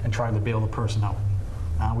and try to bail the person out.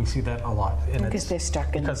 We see that a lot. Because they're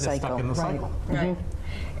stuck in the cycle. Right.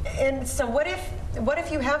 And so what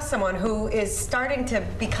if you have someone who is starting to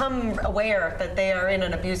become aware that they are in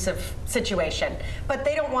an abusive situation, but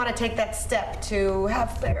they don't want to take that step to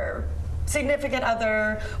have their significant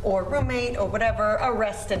other or roommate or whatever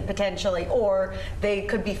arrested potentially, or they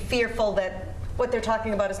could be fearful that what they're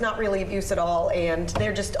talking about is not really abuse at all and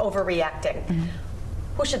they're just overreacting.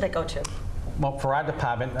 Who should they go to? Well, for our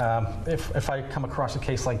department, if I come across a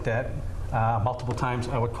case like that, multiple times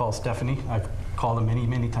I would call Stephanie. I've called her many,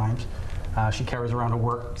 many times. She carries around a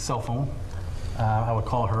work cell phone. I would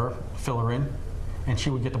call her, fill her in, and she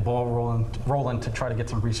would get the ball rolling to try to get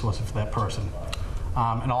some resources for that person.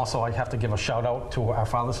 And also, I have to give a shout out to our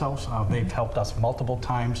Father's House. They've helped us multiple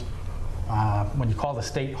times. When you call the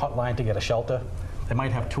state hotline to get a shelter, they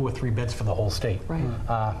might have 2 or 3 beds for the whole state.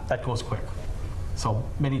 That goes quick. So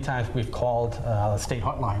many times we've called the state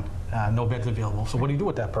hotline no beds available. So what do you do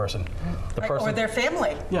with that person? The person Or their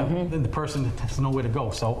family. Yeah, and the person has nowhere to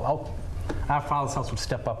go. So our Father's House would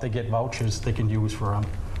step up. They get vouchers they can use for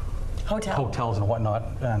hotels and whatnot,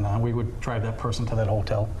 and we would drive that person to that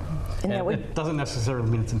hotel. And it doesn't necessarily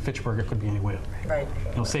mean it's in Fitchburg. It could be anywhere. Right.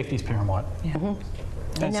 You know, safety's paramount. Mm-hmm.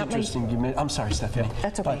 That's interesting. I'm sorry, Stephanie.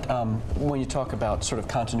 That's okay. But when you talk about sort of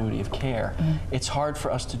continuity of care, it's hard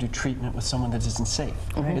for us to do treatment with someone that isn't safe.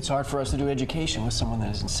 It's hard for us to do education with someone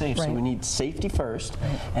that isn't safe. So we need safety first,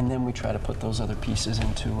 and then we try to put those other pieces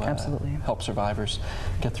in to help survivors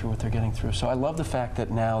get through what they're getting through. So I love the fact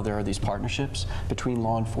that now there are these partnerships between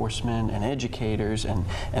law enforcement and educators and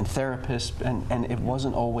therapists, and it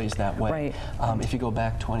wasn't always that way. If you go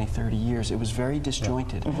back 20, 30 years, it was very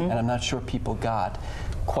disjointed, and I'm not sure people got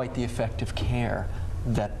quite the effective care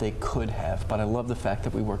that they could have. But I love the fact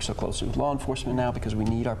that we work so closely with law enforcement now because we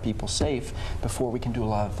need our people safe before we can do a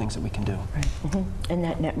lot of things that we can do. And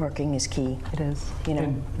that networking is key. It is. You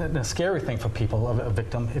know. And the scary thing for people, a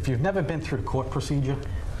victim, if you've never been through the court procedure,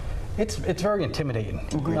 it's very intimidating.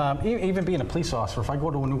 Even being a police officer, if I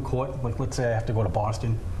go to a new court, like let's say I have to go to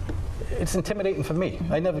Boston, it's intimidating for me.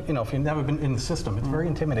 I never, you know, if you've never been in the system, it's very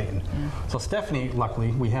intimidating. So Stephanie,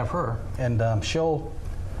 luckily, we have her, and she'll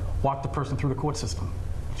walk the person through the court system.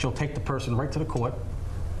 She'll take the person right to the court,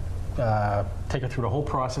 take her through the whole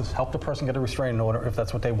process, help the person get a restraining order if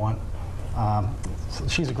that's what they want. So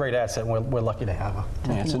she's a great asset, and we're lucky to have her.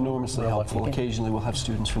 Yeah, it's enormously helpful. Occasionally we'll have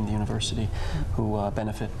students from the university who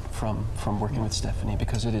benefit from working with Stephanie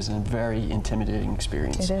because it is a very intimidating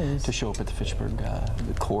experience to show up at the Fitchburg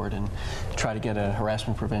court and try to get a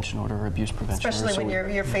harassment prevention order or abuse prevention order. Especially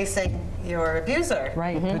when you're facing your abuser.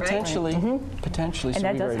 Potentially. Potentially. And so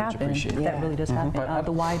that we does very much happen. appreciate that. That really does happen.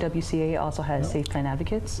 The YWCA also has Safe Plan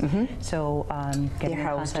Advocates. So getting in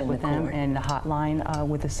contact with them and the hotline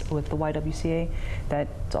with the YWCA,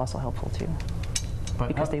 that's also helpful too.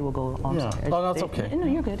 Because they will go on. Oh, that's okay. No,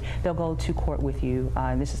 you're good. They'll go to court with you.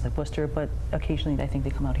 This is the Worcester, but occasionally I think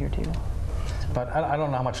they come out here too. But I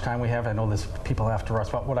don't know how much time we have. I know there's people after us.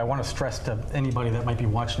 But what I want to stress to anybody that might be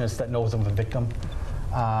watching this that knows of a victim,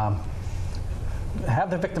 have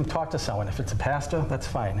the victim talk to someone. If it's a pastor, that's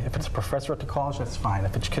fine. If it's a professor at the college, that's fine.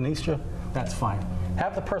 If it's kinesthesia, that's fine.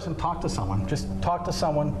 Have the person talk to someone. Just talk to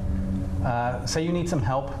someone. Say you need some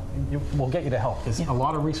help. We'll get you to help. There's a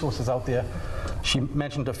lot of resources out there. She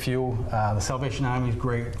mentioned a few. The Salvation Army is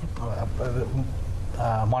great.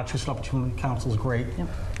 Massachusetts Opportunity Council is great.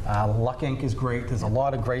 Luck Inc. is great. There's a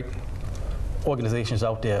lot of great organizations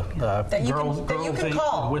out there. That you can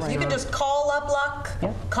call. You can just call up Luck,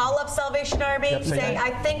 call up Salvation Army, say,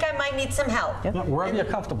 I think I might need some help. Wherever you're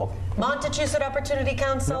comfortable. Massachusetts Opportunity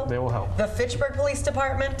Council. They will help. The Fitchburg Police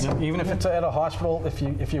Department. Even if it's at a hospital,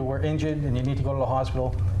 if you were injured and you need to go to the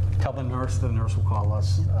hospital, tell the nurse will call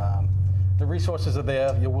us. The resources are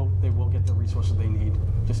there. They will get the resources they need.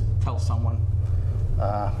 Just tell someone.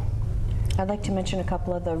 I'd like to mention a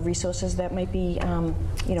couple of the resources that might be,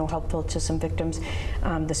 helpful to some victims.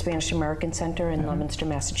 The Spanish American Center in Leominster,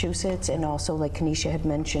 Massachusetts, and also, like Kanisha had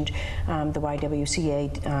mentioned, the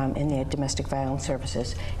YWCA and their domestic violence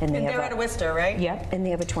services. And they're out of Worcester, right? Yep, and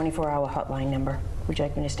they have a 24-hour hotline number. Would you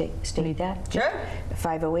like me to state that? Sure.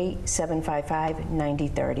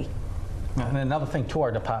 508-755-9030. And another thing, too,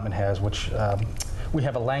 our department has, which we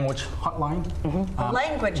have a language hotline.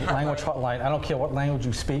 Language hotline. I don't care what language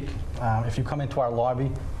you speak. If you come into our lobby,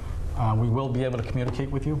 we will be able to communicate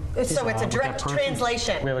with you. So it's a direct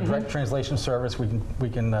translation. We have a direct translation service. We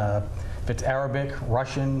can if it's Arabic,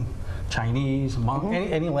 Russian, Chinese,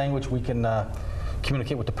 any language, we can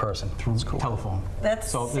communicate with the person through telephone. That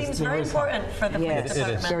seems very important for the police department. It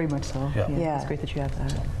is. Very much so. Yeah. It's great that you have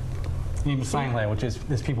that. Even sign language,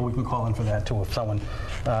 there's people we can call in for that too if someone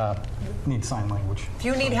needs sign language. If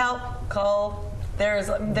you need help, call. There's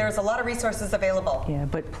a lot of resources available. Yeah,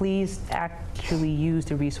 but please actually use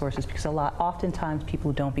the resources because oftentimes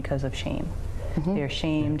people don't because of shame. They're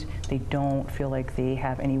ashamed. They don't feel like they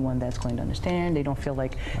have anyone that's going to understand. They don't feel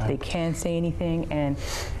like they can say anything. And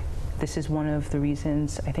this is one of the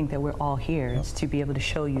reasons I think that we're all here is to be able to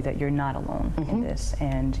show you that you're not alone in this,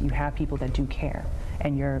 and you have people that do care,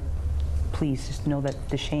 and please just know that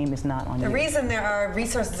the shame is not on you. The reason there are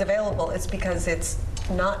resources available is because it's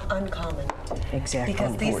not uncommon. Exactly.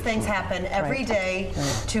 Because these things happen every day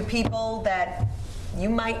to people that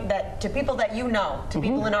to people that you know, to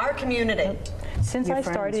people in our community. Since I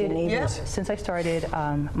started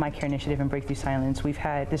my care initiative and Breakthrough Silence,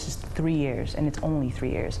 this is 3 years, and it's only 3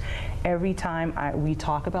 years. Every time we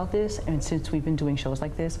talk about this, and since we've been doing shows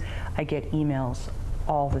like this, I get emails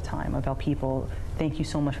all the time about people, thank you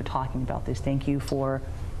so much for talking about this. Thank you for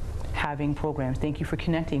having programs. Thank you for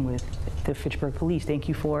connecting with the Fitchburg Police. Thank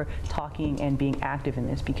you for talking and being active in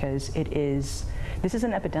this, because this is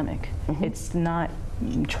an epidemic. It's not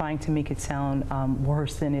trying to make it sound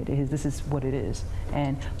worse than it is. This is what it is.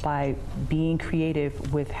 And by being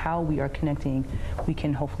creative with how we are connecting, we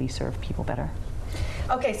can hopefully serve people better.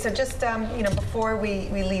 Okay, so just before we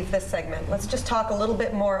leave this segment, let's just talk a little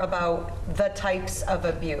bit more about the types of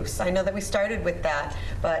abuse. I know that we started with that,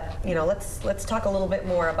 but let's talk a little bit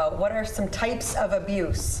more about what are some types of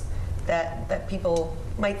abuse that people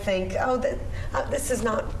might think, oh, this is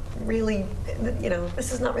not really,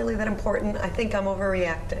 this is not really that important. I think I'm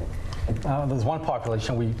overreacting. There's one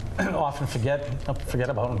population we often forget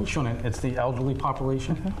about, and we shouldn't. It's the elderly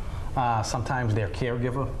population. Sometimes their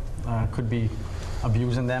caregiver could be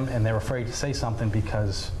abusing them, and they're afraid to say something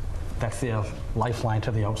because that's their lifeline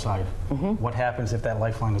to the outside. What happens if that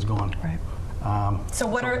lifeline is gone? Right. So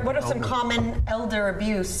what are some common elder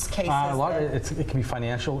abuse cases? A lot of it can be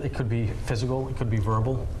financial, it could be physical, it could be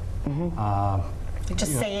verbal.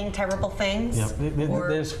 Just saying terrible things?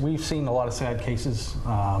 Yeah, we've seen a lot of sad cases.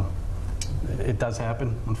 It does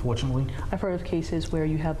happen, unfortunately. I've heard of cases where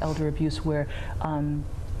you have elder abuse where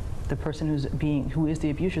the person who is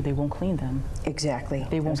the abuser, they won't clean them. Exactly.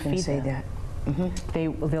 They won't feed say them. that.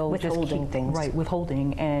 They'll Withholding just keep, things. Right,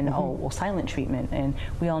 withholding, and silent treatment. And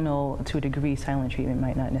we all know, to a degree, silent treatment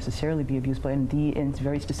might not necessarily be abuse, but in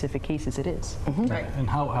very specific cases, it is. Right. And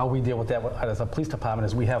how we deal with that as a police department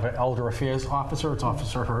is we have an elder affairs officer. It's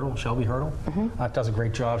Officer Hurdle, Shelby Hurdle. Does a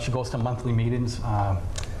great job. She goes to monthly meetings.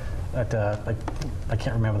 I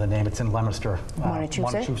can't remember the name. It's in Leominster,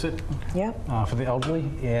 Montechusett. Yeah. For the elderly,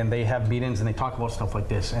 and they have meetings and they talk about stuff like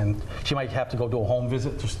this. And she might have to go do a home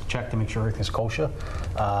visit just to check to make sure everything's kosher.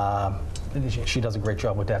 She does a great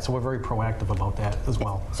job with that, so we're very proactive about that as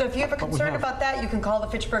well. So if you have a concern about that, you can call the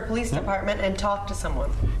Fitchburg Police Department and talk to someone.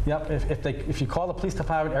 Yep. If you call the police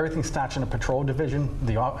department, everything starts in a patrol division.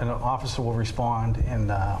 An officer will respond and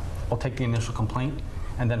will take the initial complaint.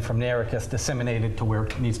 And then from there, it gets disseminated to where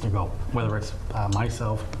it needs to go, whether it's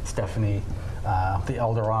myself, Stephanie, the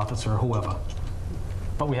elder officer, whoever.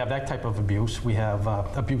 But we have that type of abuse. We have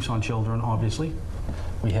abuse on children, obviously.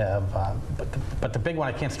 We have, but the big one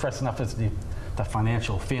I can't stress enough is the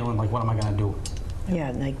financial feeling, like, what am I going to do?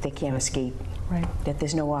 Yeah, like they can't escape. Right. That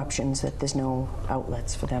there's no options, that there's no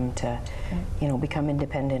outlets for them to, become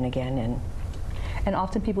independent again. And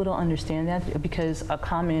often people don't understand that, because a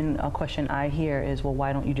common question I hear is, well,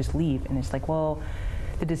 why don't you just leave? And it's like, well,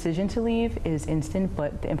 the decision to leave is instant,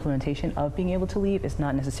 but the implementation of being able to leave is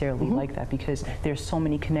not necessarily like that, because there's so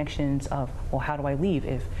many connections of, well, how do I leave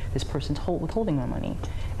if this person's withholding my money?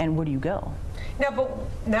 And where do you go?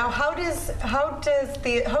 Now, how do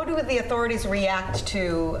the authorities react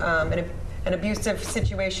to an abusive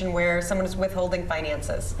situation where someone is withholding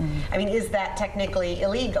finances? I mean, is that technically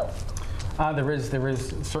illegal? There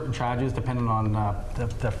is certain charges depending on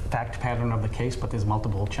the fact pattern of the case, but there's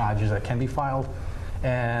multiple charges that can be filed,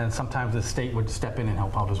 and sometimes the state would step in and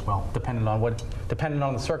help out as well, depending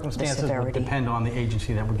on the circumstances. It would depend on the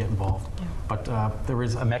agency that would get involved. Yeah. But there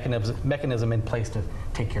is a mechanism in place to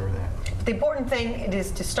take care of that. The important thing is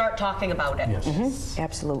to start talking about it. Yes.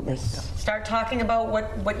 Absolutely. Start talking about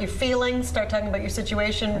what you're feeling. Start talking about your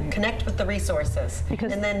situation. Connect with the resources,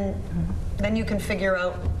 and then you can figure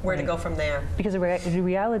out where to go from there. Because the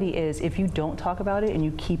reality is, if you don't talk about it and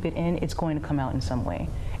you keep it in, it's going to come out in some way.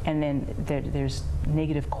 And then there's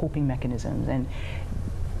negative coping mechanisms, and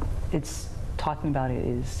it's talking about it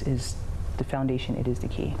is the foundation. It is the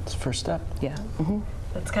key. It's the first step. Yeah.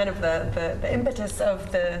 That's kind of the impetus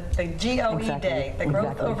of the G.O.E. Day, the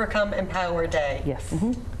Growth, Overcome, Empower Day. Yes.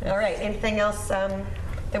 All right. Anything else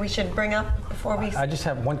that we should bring up before we? I just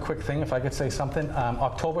have one quick thing, if I could say something.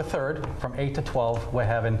 October 3rd, from 8 to 12, we're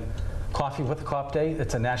having Coffee with the Cop Day.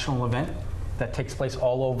 It's a national event that takes place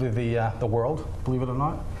all over the world, believe it or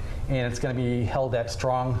not. And it's going to be held at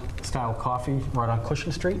Strong Style Coffee right on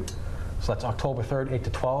Cushing Street. So that's October 3rd, 8 to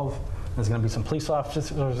 12. There's going to be some police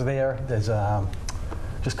officers there. There's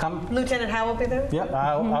just come. Lieutenant Howe will be there? Yeah,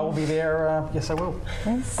 I will be there. Yes, I will.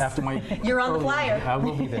 Yes. After my You're on the flyer. I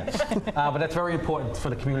will be there. But that's very important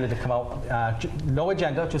for the community to come out. No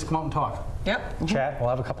agenda, just come out and talk. Yep. Chat, we'll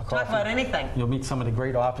have a cup of coffee. Talk about anything. You'll meet some of the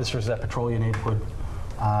great officers that patrol your neighborhood.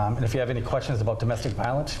 And if you have any questions about domestic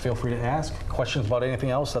violence, feel free to ask. Questions about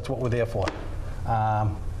anything else, that's what we're there for.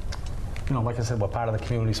 Like I said, we're part of the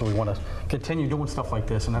community, so we want to continue doing stuff like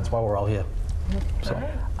this, and that's why we're all here. So.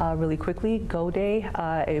 Really quickly, Go Day,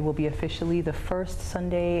 it will be officially the first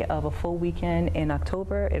Sunday of a full weekend in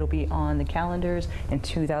October. It'll be on the calendars in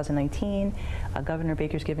 2019. Governor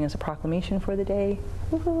Baker's giving us a proclamation for the day.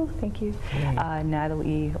 Woohoo, thank you.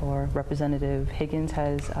 Natalie, or Representative Higgins,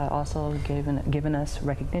 has also given us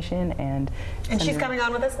recognition. And she's coming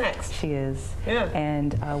on with us next. She is. Yeah.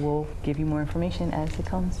 And we'll give you more information as it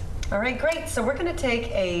comes. All right, great. So we're going to take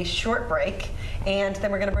a short break, and then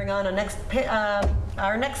we're going to bring on our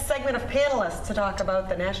next segment of panelists to talk about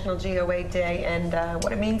the National G.O.E. Day and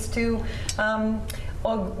what it means to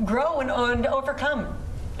grow and overcome.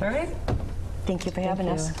 All right? Thank you for having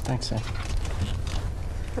us. Thanks, Sam.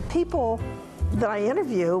 The people that I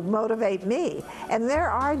interview motivate me, and there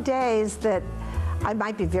are days that I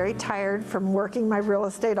might be very tired from working my real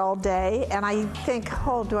estate all day, and I think,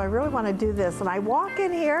 oh, do I really want to do this? And I walk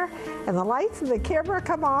in here, and the lights and the camera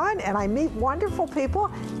come on, and I meet wonderful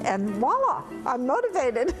people, and voila, I'm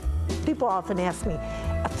motivated. People often ask me,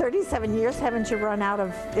 37 years, haven't you run out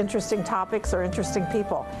of interesting topics or interesting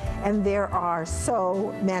people? And there are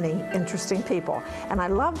so many interesting people. And I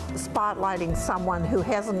love spotlighting someone who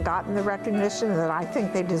hasn't gotten the recognition that I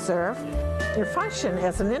think they deserve. Your function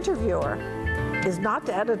as an interviewer is not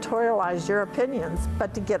to editorialize your opinions,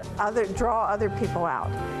 but to draw other people out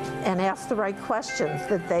and ask the right questions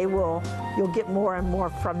that you'll get more and more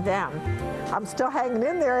from them. I'm still hanging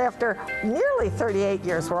in there after nearly 38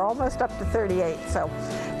 years. We're almost up to 38, so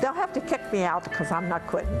they'll have to kick me out because I'm not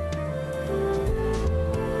quitting.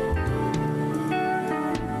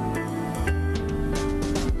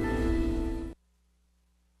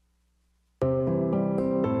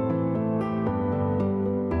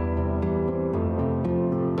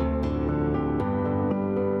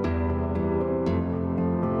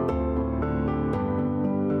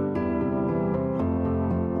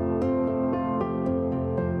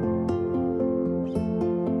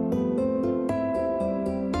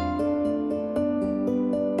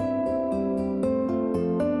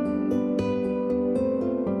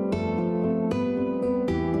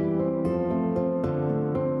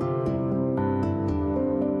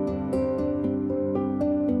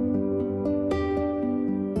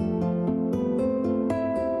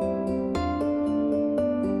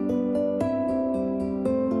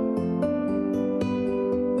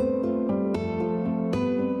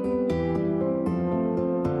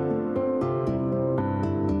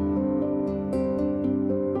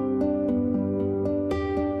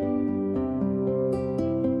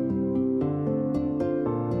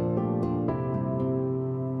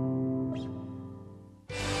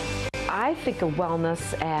 I think of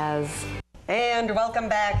wellness as... And welcome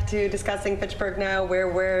back to Discussing Fitchburg Now, where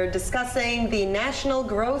we're discussing the National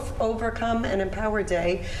Growth, Overcome, and Empower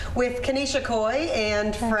Day with Kenesha Coy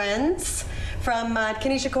and friends.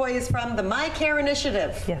 Kenesha Coy is from the My Care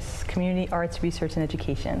Initiative. Yes, Community Arts Research and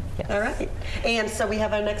Education. Yes. All right. And so we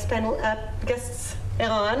have our next panel guests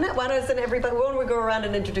on. Why don't we go around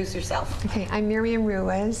and introduce yourself? Okay, I'm Miriam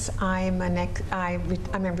Ruiz. I'm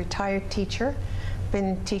a retired teacher.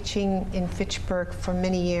 Been teaching in Fitchburg for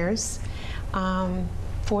many years, 4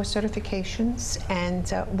 certifications,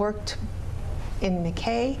 and worked in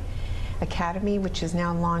McKay Academy, which is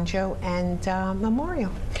now Lonjo, and Memorial.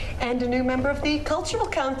 And a new member of the Cultural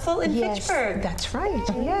Council in Fitchburg. That's right.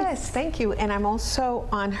 Yes, thank you. And I'm also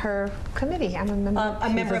on her committee. I'm a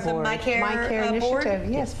member of the My Care Initiative. Board?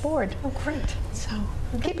 Yes, board. Oh, great. So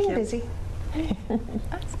keeping busy.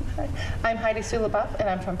 I'm Heidi Sulabuff, and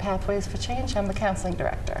I'm from Pathways for Change. I'm the counseling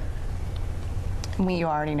director. You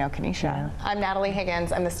already know Kenesha. Yeah. I'm Natalie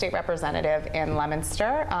Higgins. I'm the state representative in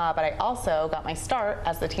Leominster, but I also got my start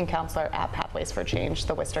as the teen counselor at Pathways for Change,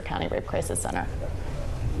 the Worcester County Rape Crisis Center.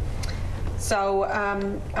 So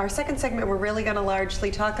our second segment, we're really going to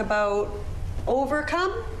largely talk about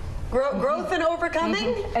growth and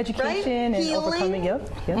overcoming, education, right? and healing. Overcoming. Yep,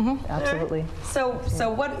 absolutely. Right. So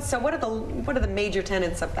what are the major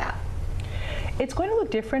tenets of that? It's going to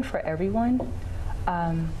look different for everyone.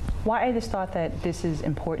 Why I just thought that this is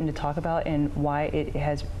important to talk about and why it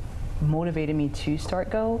has motivated me to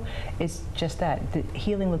start Go is just that the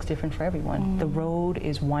healing looks different for everyone. The road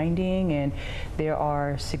is winding, and there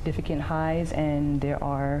are significant highs and there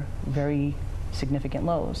are very significant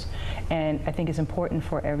lows. And I think it's important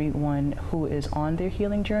for everyone who is on their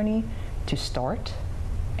healing journey to start.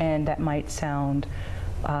 And that might sound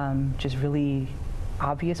just really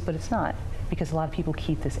obvious, but it's not, because a lot of people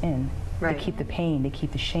keep this in. Right. They keep the pain, they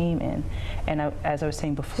keep the shame in. And as I was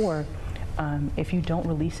saying before, if you don't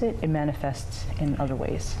release it, it manifests in other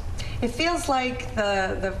ways. It feels like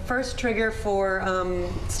the first trigger for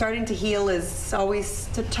starting to heal is always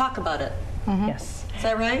to talk about it. Yes. Is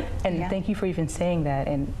that right? And thank you for even saying that.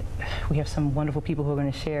 And we have some wonderful people who are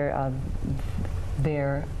going to share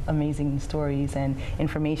their amazing stories and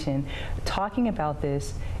information. Talking about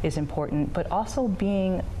this is important, but also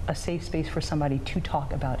being a safe space for somebody to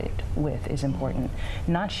talk about it with is important.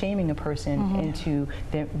 Not shaming a person into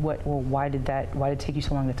why did it take you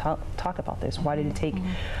so long to talk about this? Why did it take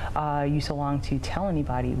you so long to tell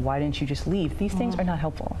anybody? Why didn't you just leave? These things are not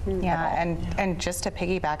helpful. Yeah, and just to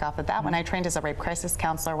piggyback off of that, when I trained as a rape crisis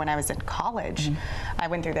counselor when I was in college, I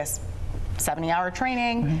went through this 70-hour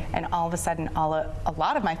training, and all of a sudden a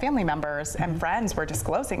lot of my family members and friends were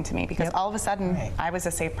disclosing to me because all of a sudden I was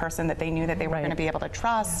a safe person that they knew that they were going to be able to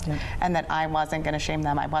trust, and that I wasn't going to shame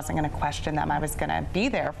them, I wasn't going to question them, I was going to be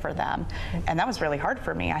there for them. And that was really hard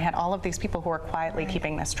for me. I had all of these people who were quietly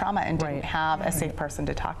keeping this trauma and didn't have a safe person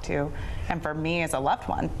to talk to. And for me as a loved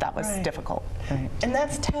one, that was difficult. And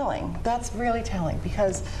that's telling. That's really telling,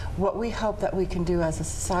 because what we hope that we can do as a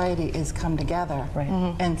society is come together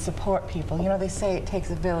and support people. You know, they say it takes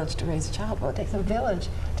a village to raise a child. Well, it takes a village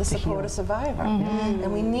to support a survivor.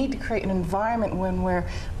 And we need to create an environment when we're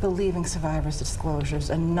believing survivors' disclosures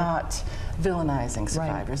and not villainizing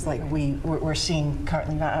survivors like we're seeing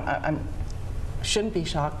currently. I shouldn't be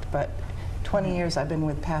shocked, but 20 years I've been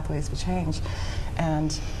with Pathways for Change,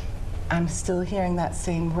 and I'm still hearing that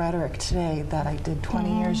same rhetoric today that I did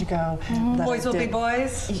 20 years ago. Boys will be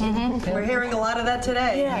boys. We're hearing a lot of that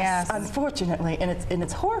today. Yes, unfortunately, and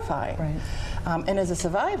it's horrifying. And as a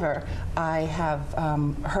survivor, I have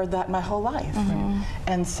heard that my whole life.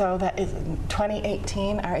 And so that is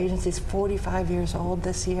 2018. Our agency is 45 years old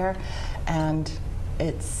this year, and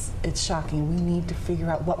it's shocking. We need to figure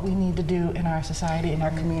out what we need to do in our society, in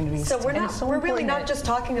our communities. So we're really not just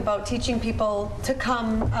talking about teaching people to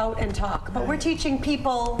come out and talk, but we're teaching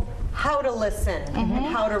people how to listen and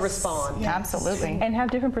how to respond. Absolutely. And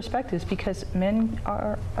have different perspectives, because men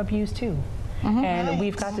are abused too. And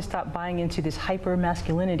we've got to stop buying into this hyper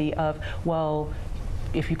masculinity of, well,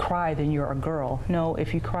 if you cry, then you're a girl. No,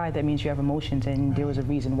 if you cry, that means you have emotions, and there was a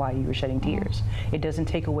reason why you were shedding tears. It doesn't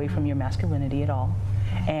take away from your masculinity at all.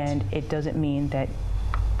 And it doesn't mean that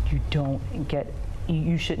you don't get,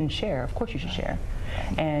 you shouldn't share. Of course you should share.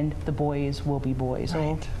 And the boys will be boys.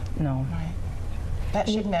 So, no. That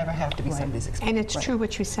should never have to be somebody's experience. And it's true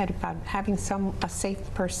what you said about having a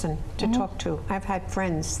safe person to talk to. I've had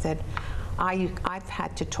friends that I've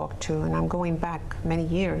had to talk to, and I'm going back many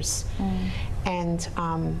years. And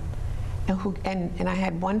I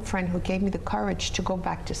had one friend who gave me the courage to go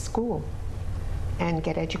back to school and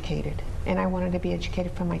get educated. And I wanted to be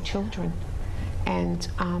educated for my children. And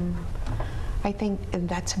I think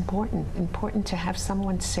that's important to have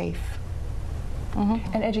someone safe.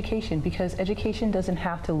 And education, because education doesn't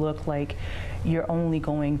have to look like you're only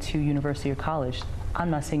going to university or college.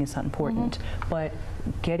 I'm not saying it's not important, but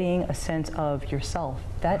getting a sense of yourself,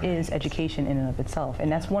 that is education in and of itself.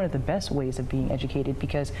 And that's one of the best ways of being educated,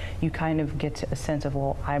 because you kind of get to a sense of,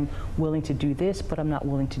 well, I'm willing to do this, but I'm not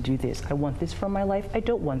willing to do this. I want this from my life, I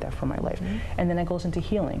don't want that from my life. And then it goes into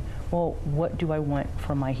healing. Well, what do I want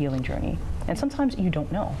from my healing journey? And sometimes you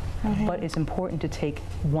don't know, but it's important to take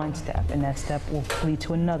one step, and that step will lead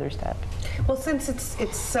to another step. Well, since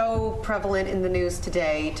it's so prevalent in the news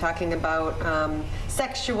today, talking about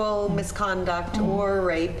sexual misconduct or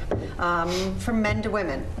rape from men to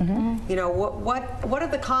women, you know, what are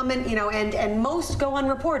the common, you know, and most go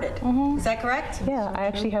unreported. Is that correct? Yeah, I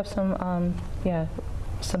actually have some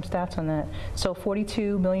some stats on that. So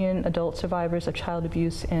 42 million adult survivors of child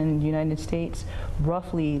abuse in the United States,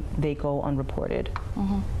 roughly they go unreported.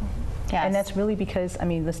 Yes. And that's really because, I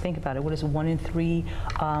mean, let's think about it. What is it, 1 in 3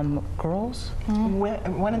 girls?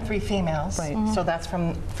 1 in 3 females. Right. So that's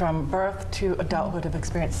from birth to adulthood have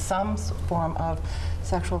experienced some form of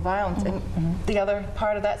sexual violence. And the other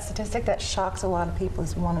part of that statistic that shocks a lot of people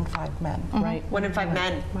is 1 in 5 men. Right. 1 in 5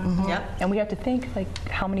 men. Yep. And we have to think, like,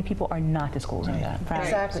 how many people are not disclosing that?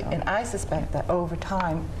 Exactly. So. And I suspect that over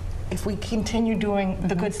time, if we continue doing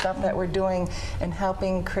the good stuff that we're doing and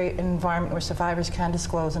helping create an environment where survivors can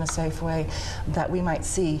disclose in a safe way, that we might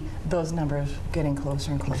see those numbers getting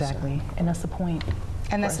closer and closer. Exactly. And that's the point.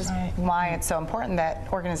 And this is why it's so important that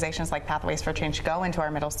organizations like Pathways for Change go into our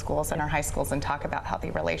middle schools and our high schools and talk about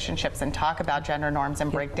healthy relationships and talk about gender norms and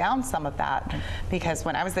break down some of that. Because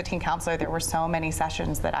when I was the teen counselor, there were so many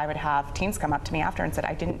sessions that I would have teens come up to me after and said,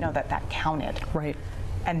 I didn't know that that counted. Right.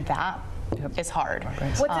 And that is hard.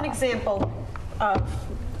 What's an example of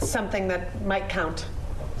something that might count?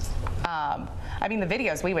 I mean, the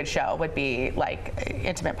videos we would show would be like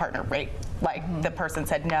intimate partner rape. Like the person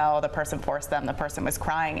said no, the person forced them, the person was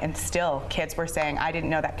crying, and still kids were saying, I didn't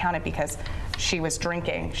know that counted because she was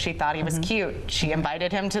drinking. She thought he was cute. She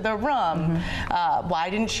invited him to the room. Why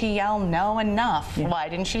didn't she yell no enough? Why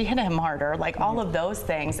didn't she hit him harder? Like all of those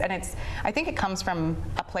things. And I think it comes from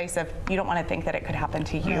a place of you don't want to think that it could happen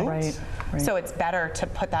to you. Right. So it's better to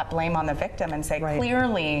put that blame on the victim and say,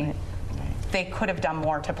 clearly, they could have done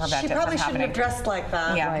more to prevent it from happening. She probably shouldn't have dressed like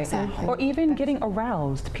that. Yeah, exactly. Or even getting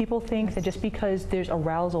aroused. People think that just because there's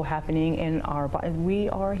arousal happening in our body, we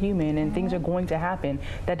are human and things are going to happen.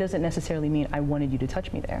 That doesn't necessarily mean I wanted you to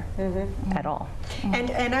touch me there at all.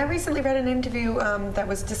 And I recently read an interview that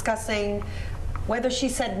was discussing whether she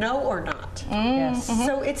said no or not. Yes.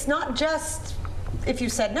 So it's not just if you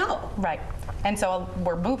said no. Right. And so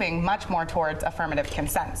we're moving much more towards affirmative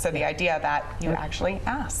consent. So the idea that you actually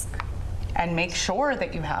ask and make sure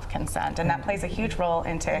that you have consent. And that plays a huge role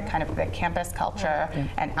into kind of the campus culture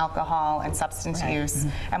and alcohol and substance use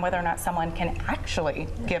and whether or not someone can actually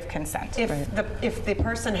give consent. If the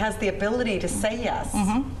person has the ability to say yes.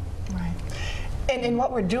 Right. And in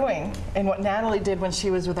what we're doing, and what Natalie did when she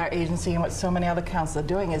was with our agency and what so many other counselors are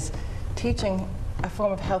doing is teaching a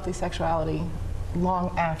form of healthy sexuality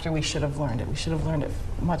long after we should have learned it. We should have learned it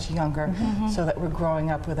much younger so that we're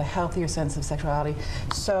growing up with a healthier sense of sexuality.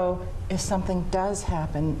 So if something does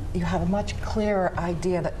happen, you have a much clearer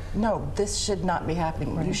idea that, no, this should not be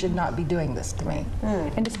happening. You should not be doing this to me.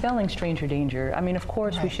 And dispelling stranger danger. I mean, of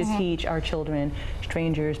course, we should teach our children,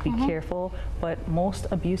 strangers, be careful, but most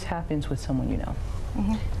abuse happens with someone you know.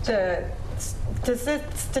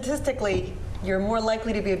 Statistically, you're more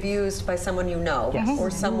likely to be abused by someone you know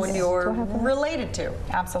or someone you're related to.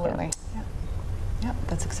 Absolutely. Yep,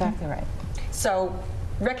 that's exactly right. So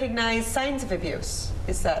recognize signs of abuse.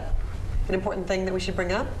 Is that an important thing that we should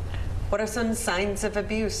bring up? What are some signs of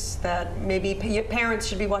abuse that maybe parents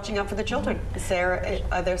should be watching out for their children?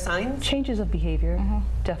 Are there signs? Changes of behavior,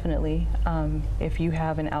 definitely. If you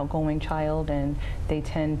have an outgoing child and they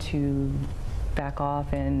tend to back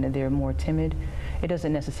off and they're more timid, it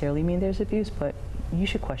doesn't necessarily mean there's abuse, but you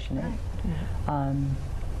should question it.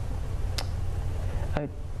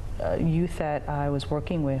 A youth that I was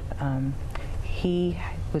working with, he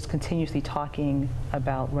was continuously talking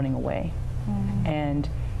about running away. And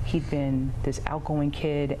he'd been this outgoing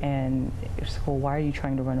kid, and it was like, well, why are you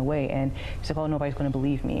trying to run away? And he's like, oh, nobody's going to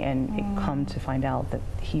believe me. And it come to find out that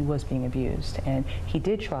he was being abused. And he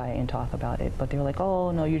did try and talk about it, but they were like,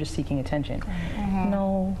 oh, no, you're just seeking attention.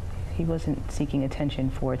 No. He wasn't seeking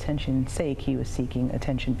attention for attention's sake. He was seeking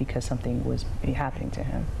attention because something was happening to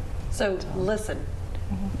him. So listen.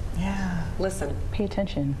 Yeah. Listen. Pay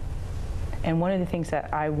attention. And one of the things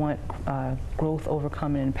that I want Growth,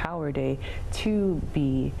 Overcome, and Empower Day to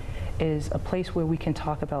be is a place where we can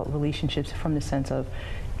talk about relationships from the sense of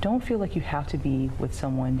don't feel like you have to be with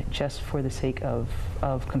someone just for the sake of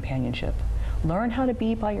companionship. Learn how to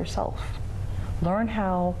be by yourself. Learn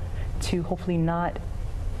how to hopefully not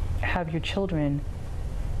have your children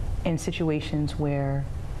in situations where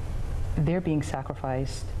they're being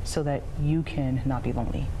sacrificed so that you can not be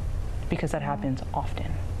lonely, because that happens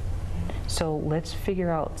often. So let's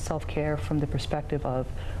figure out self-care from the perspective of,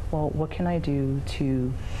 well, what can I do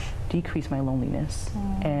to decrease my loneliness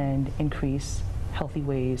and increase healthy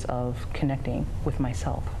ways of connecting with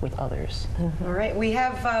myself, with others. All right, we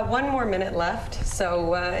have 1 more minute left.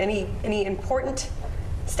 So any important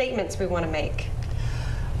statements we want to make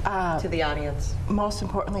to the audience? Most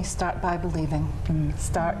importantly, start by believing.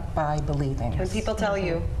 Start by believing. When people tell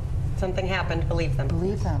you something happened, believe them.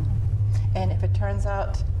 Believe them. And if it turns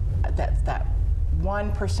out that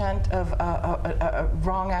 1% of a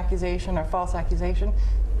wrong accusation or false accusation,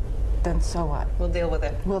 then so what? We'll deal with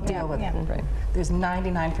it. We'll deal with it. Right. There's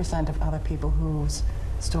 99% of other people whose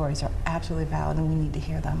stories are absolutely valid, and we need to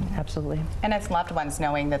hear them. Absolutely. And as loved ones,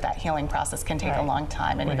 knowing that that healing process can take a long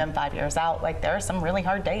time, and even 5 years out, like there are some really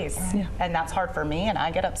hard days, and that's hard for me, and I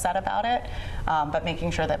get upset about it. But making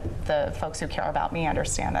sure that the folks who care about me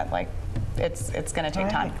understand that, like, it's going to take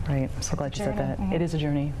time. Right. I'm so glad you said that. It is a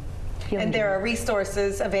journey. And there are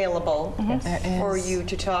resources available for you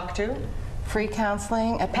to talk to. Free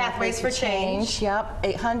counseling at Pathways for Change. Yep,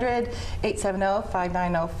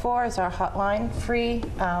 800-870-5904 is our hotline. Free,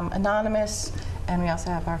 anonymous, and we also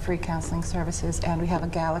have our free counseling services. And we have a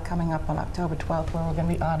gala coming up on October 12th where we're going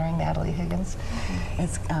to be honoring Natalie Higgins.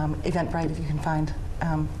 It's Eventbrite if you can find,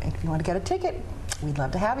 if you want to get a ticket. We'd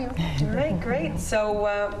love to have you. All right, great.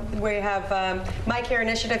 So we have My Care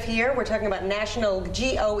Initiative here. We're talking about National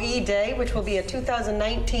G.O.E. Day, which will be a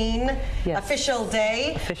 2019 official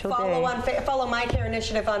day. Follow My Care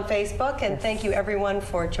Initiative on Facebook, and thank you everyone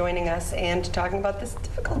for joining us and talking about this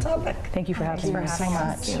difficult topic. Thank you for having me. so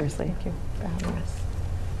much. Seriously. Thank you for having us.